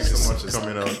 thanks so much for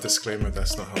coming out. Disclaimer,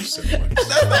 that's not how sin works.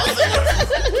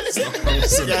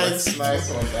 Guys, nice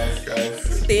one,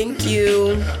 guys. Thank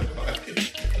you.